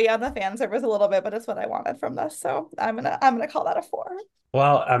like heavy on the fan service a little bit, but it's what I wanted from this. So I'm gonna call that a four.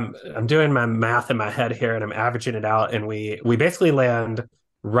 Well, I'm doing my math in my head here and I'm averaging it out, and we basically land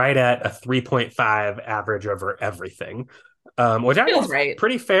right at a 3.5 average over everything. Which I think Feels is right.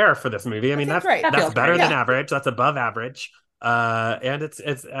 pretty fair for this movie. I That mean, seems that's right. That that's feels better right. than Yeah. average. That's above average. And it's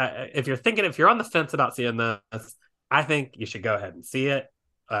if you're on the fence about seeing this, I think you should go ahead and see it.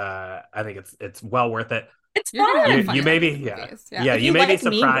 I think it's well worth it. It's You're gonna have fun. fun You in may these be movies. yeah, If you you may be like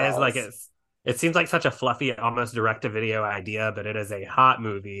Mean surprised. Like Girls. it seems like such a fluffy, almost direct-to-video idea, but it is a hot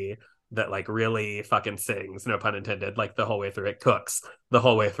movie that like really fucking sings, no pun intended, like the whole way through. It cooks the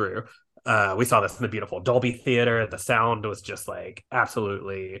whole way through. We saw this in the beautiful Dolby Theater. The sound was just like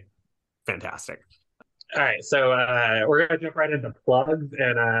absolutely fantastic. All right, so we're gonna jump right into plugs,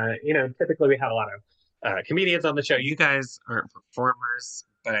 and typically we have a lot of comedians on the show. You guys aren't performers,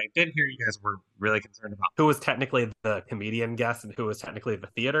 but I did hear you guys were really concerned about who was technically the comedian guest and who was technically the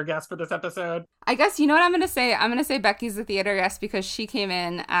theater guest for this episode. I guess you know what I'm gonna say. I'm gonna say Becky's the theater guest because she came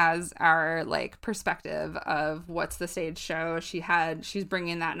in as our like perspective of what's the stage show. She's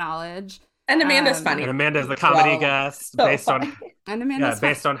bringing that knowledge. And Amanda's funny. And Amanda's the comedy Well, guest So based funny. on And Amanda's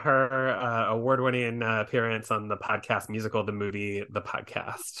based on her award-winning appearance on the podcast musical, the movie, the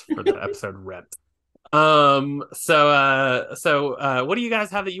podcast for the episode Rent. So what do you guys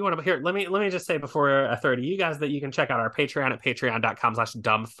have that you want to hear? Let me just say before I throw to you guys that you can check out our Patreon at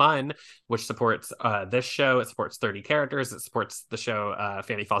patreon.com/dumbfun, which supports this show. It supports 30 characters. It supports the show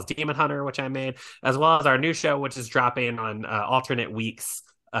Fanny Falls Demon Hunter, which I made, as well as our new show, which is dropping on alternate weeks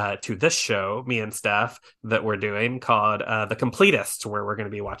to this show, me and Steph, that we're doing called The Completist, where we're going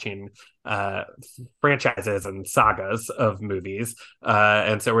to be watching franchises and sagas of movies.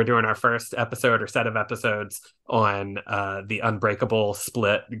 And so we're doing our first episode or set of episodes on the Unbreakable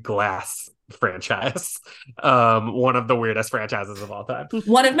Split Glass franchise. One of the weirdest franchises of all time.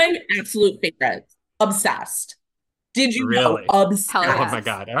 One of my absolute favorites. Obsessed. Did you Really? know? Obsessed. Hell Oh yes. my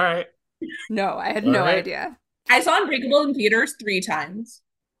God. All right. No, I had All no right. idea. I saw Unbreakable in theaters 3 times.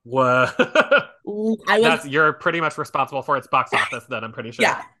 Whoa. I was, You're pretty much responsible for its box office then, I'm pretty sure.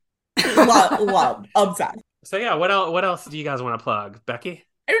 yeah. Love, obsessed. So yeah, what else do you guys want to plug? Becky?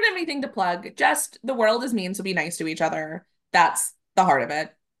 I don't have anything to plug. Just the world is mean, so be nice to each other. That's the heart of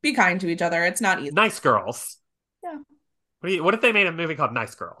it. Be kind to each other. It's not easy. Nice Girls. Yeah. What if they made a movie called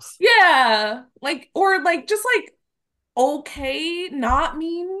Nice Girls? Yeah. Just okay, not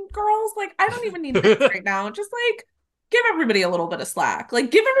mean girls. Like, I don't even need that right now. Just give everybody a little bit of slack. Give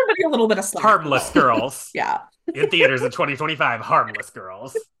everybody a little bit of slack. Harmless Girls. Yeah. In theaters in 2025, Harmless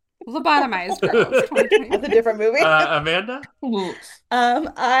Girls. Lobotomized girls. That's a different movie. Amanda? Ooh.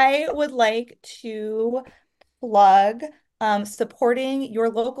 I would like to plug supporting your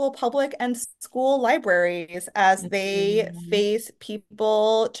local public and school libraries as they face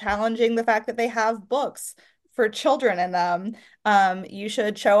people challenging the fact that they have books for children in them. You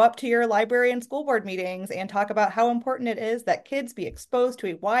should show up to your library and school board meetings and talk about how important it is that kids be exposed to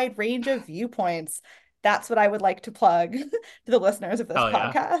a wide range of viewpoints. That's what I would like to plug to the listeners of this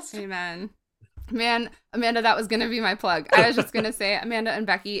podcast. Amen. Man, Amanda, that was going to be my plug. I was just going to say Amanda and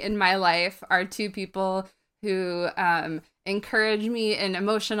Becky in my life are two people who encourage me in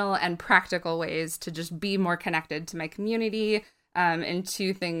emotional and practical ways to just be more connected to my community and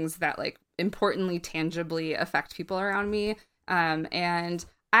to things that importantly, tangibly affect people around me. And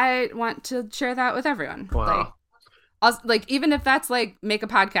I want to share that with everyone. Wow. Even if that's make a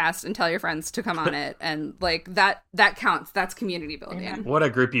podcast and tell your friends to come on it, and that counts. That's community building. What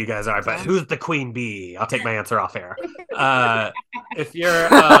a group you guys are! But who's the queen bee? I'll take my answer off air. If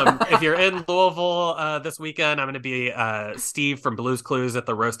you're in Louisville this weekend, I'm going to be Steve from Blue's Clues at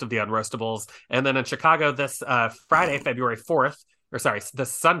the Roast of the Unroastables, and then in Chicago this Friday, February 4th. Or sorry,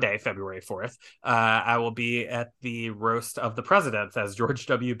 this Sunday, February 4th, I will be at the Roast of the Presidents as George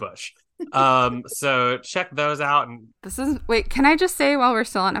W. Bush. So check those out. And can I just say while we're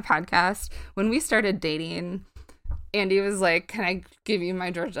still on a podcast, when we started dating, Andy was like, "Can I give you my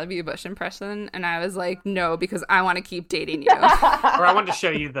George W. Bush impression?" And I was like, "No, because I want to keep dating you." Or I wanted to show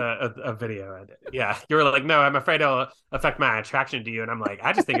you a video. Yeah, you were like, "No, I'm afraid it'll affect my attraction to you," and I'm like,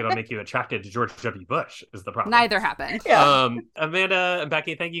 "I just think it'll make you attracted to George W. Bush." Is the problem? Neither happened. Yeah. Amanda and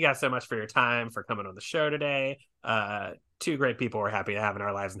Becky, thank you guys so much for your time, for coming on the show today. two great people we're happy to have in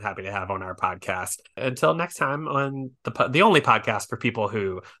our lives and happy to have on our podcast. Until next time on the only podcast for people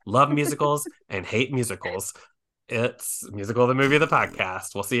who love musicals and hate musicals. It's Musical the Movie the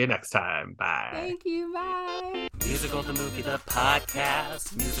Podcast. We'll see you next time. Bye. Thank you. Bye. Musical the Movie the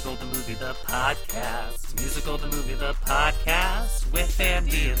Podcast. Musical the Movie the Podcast. Musical the Movie the Podcast with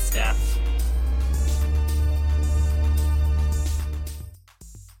Andy and Steph.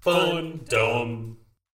 Fun, dumb.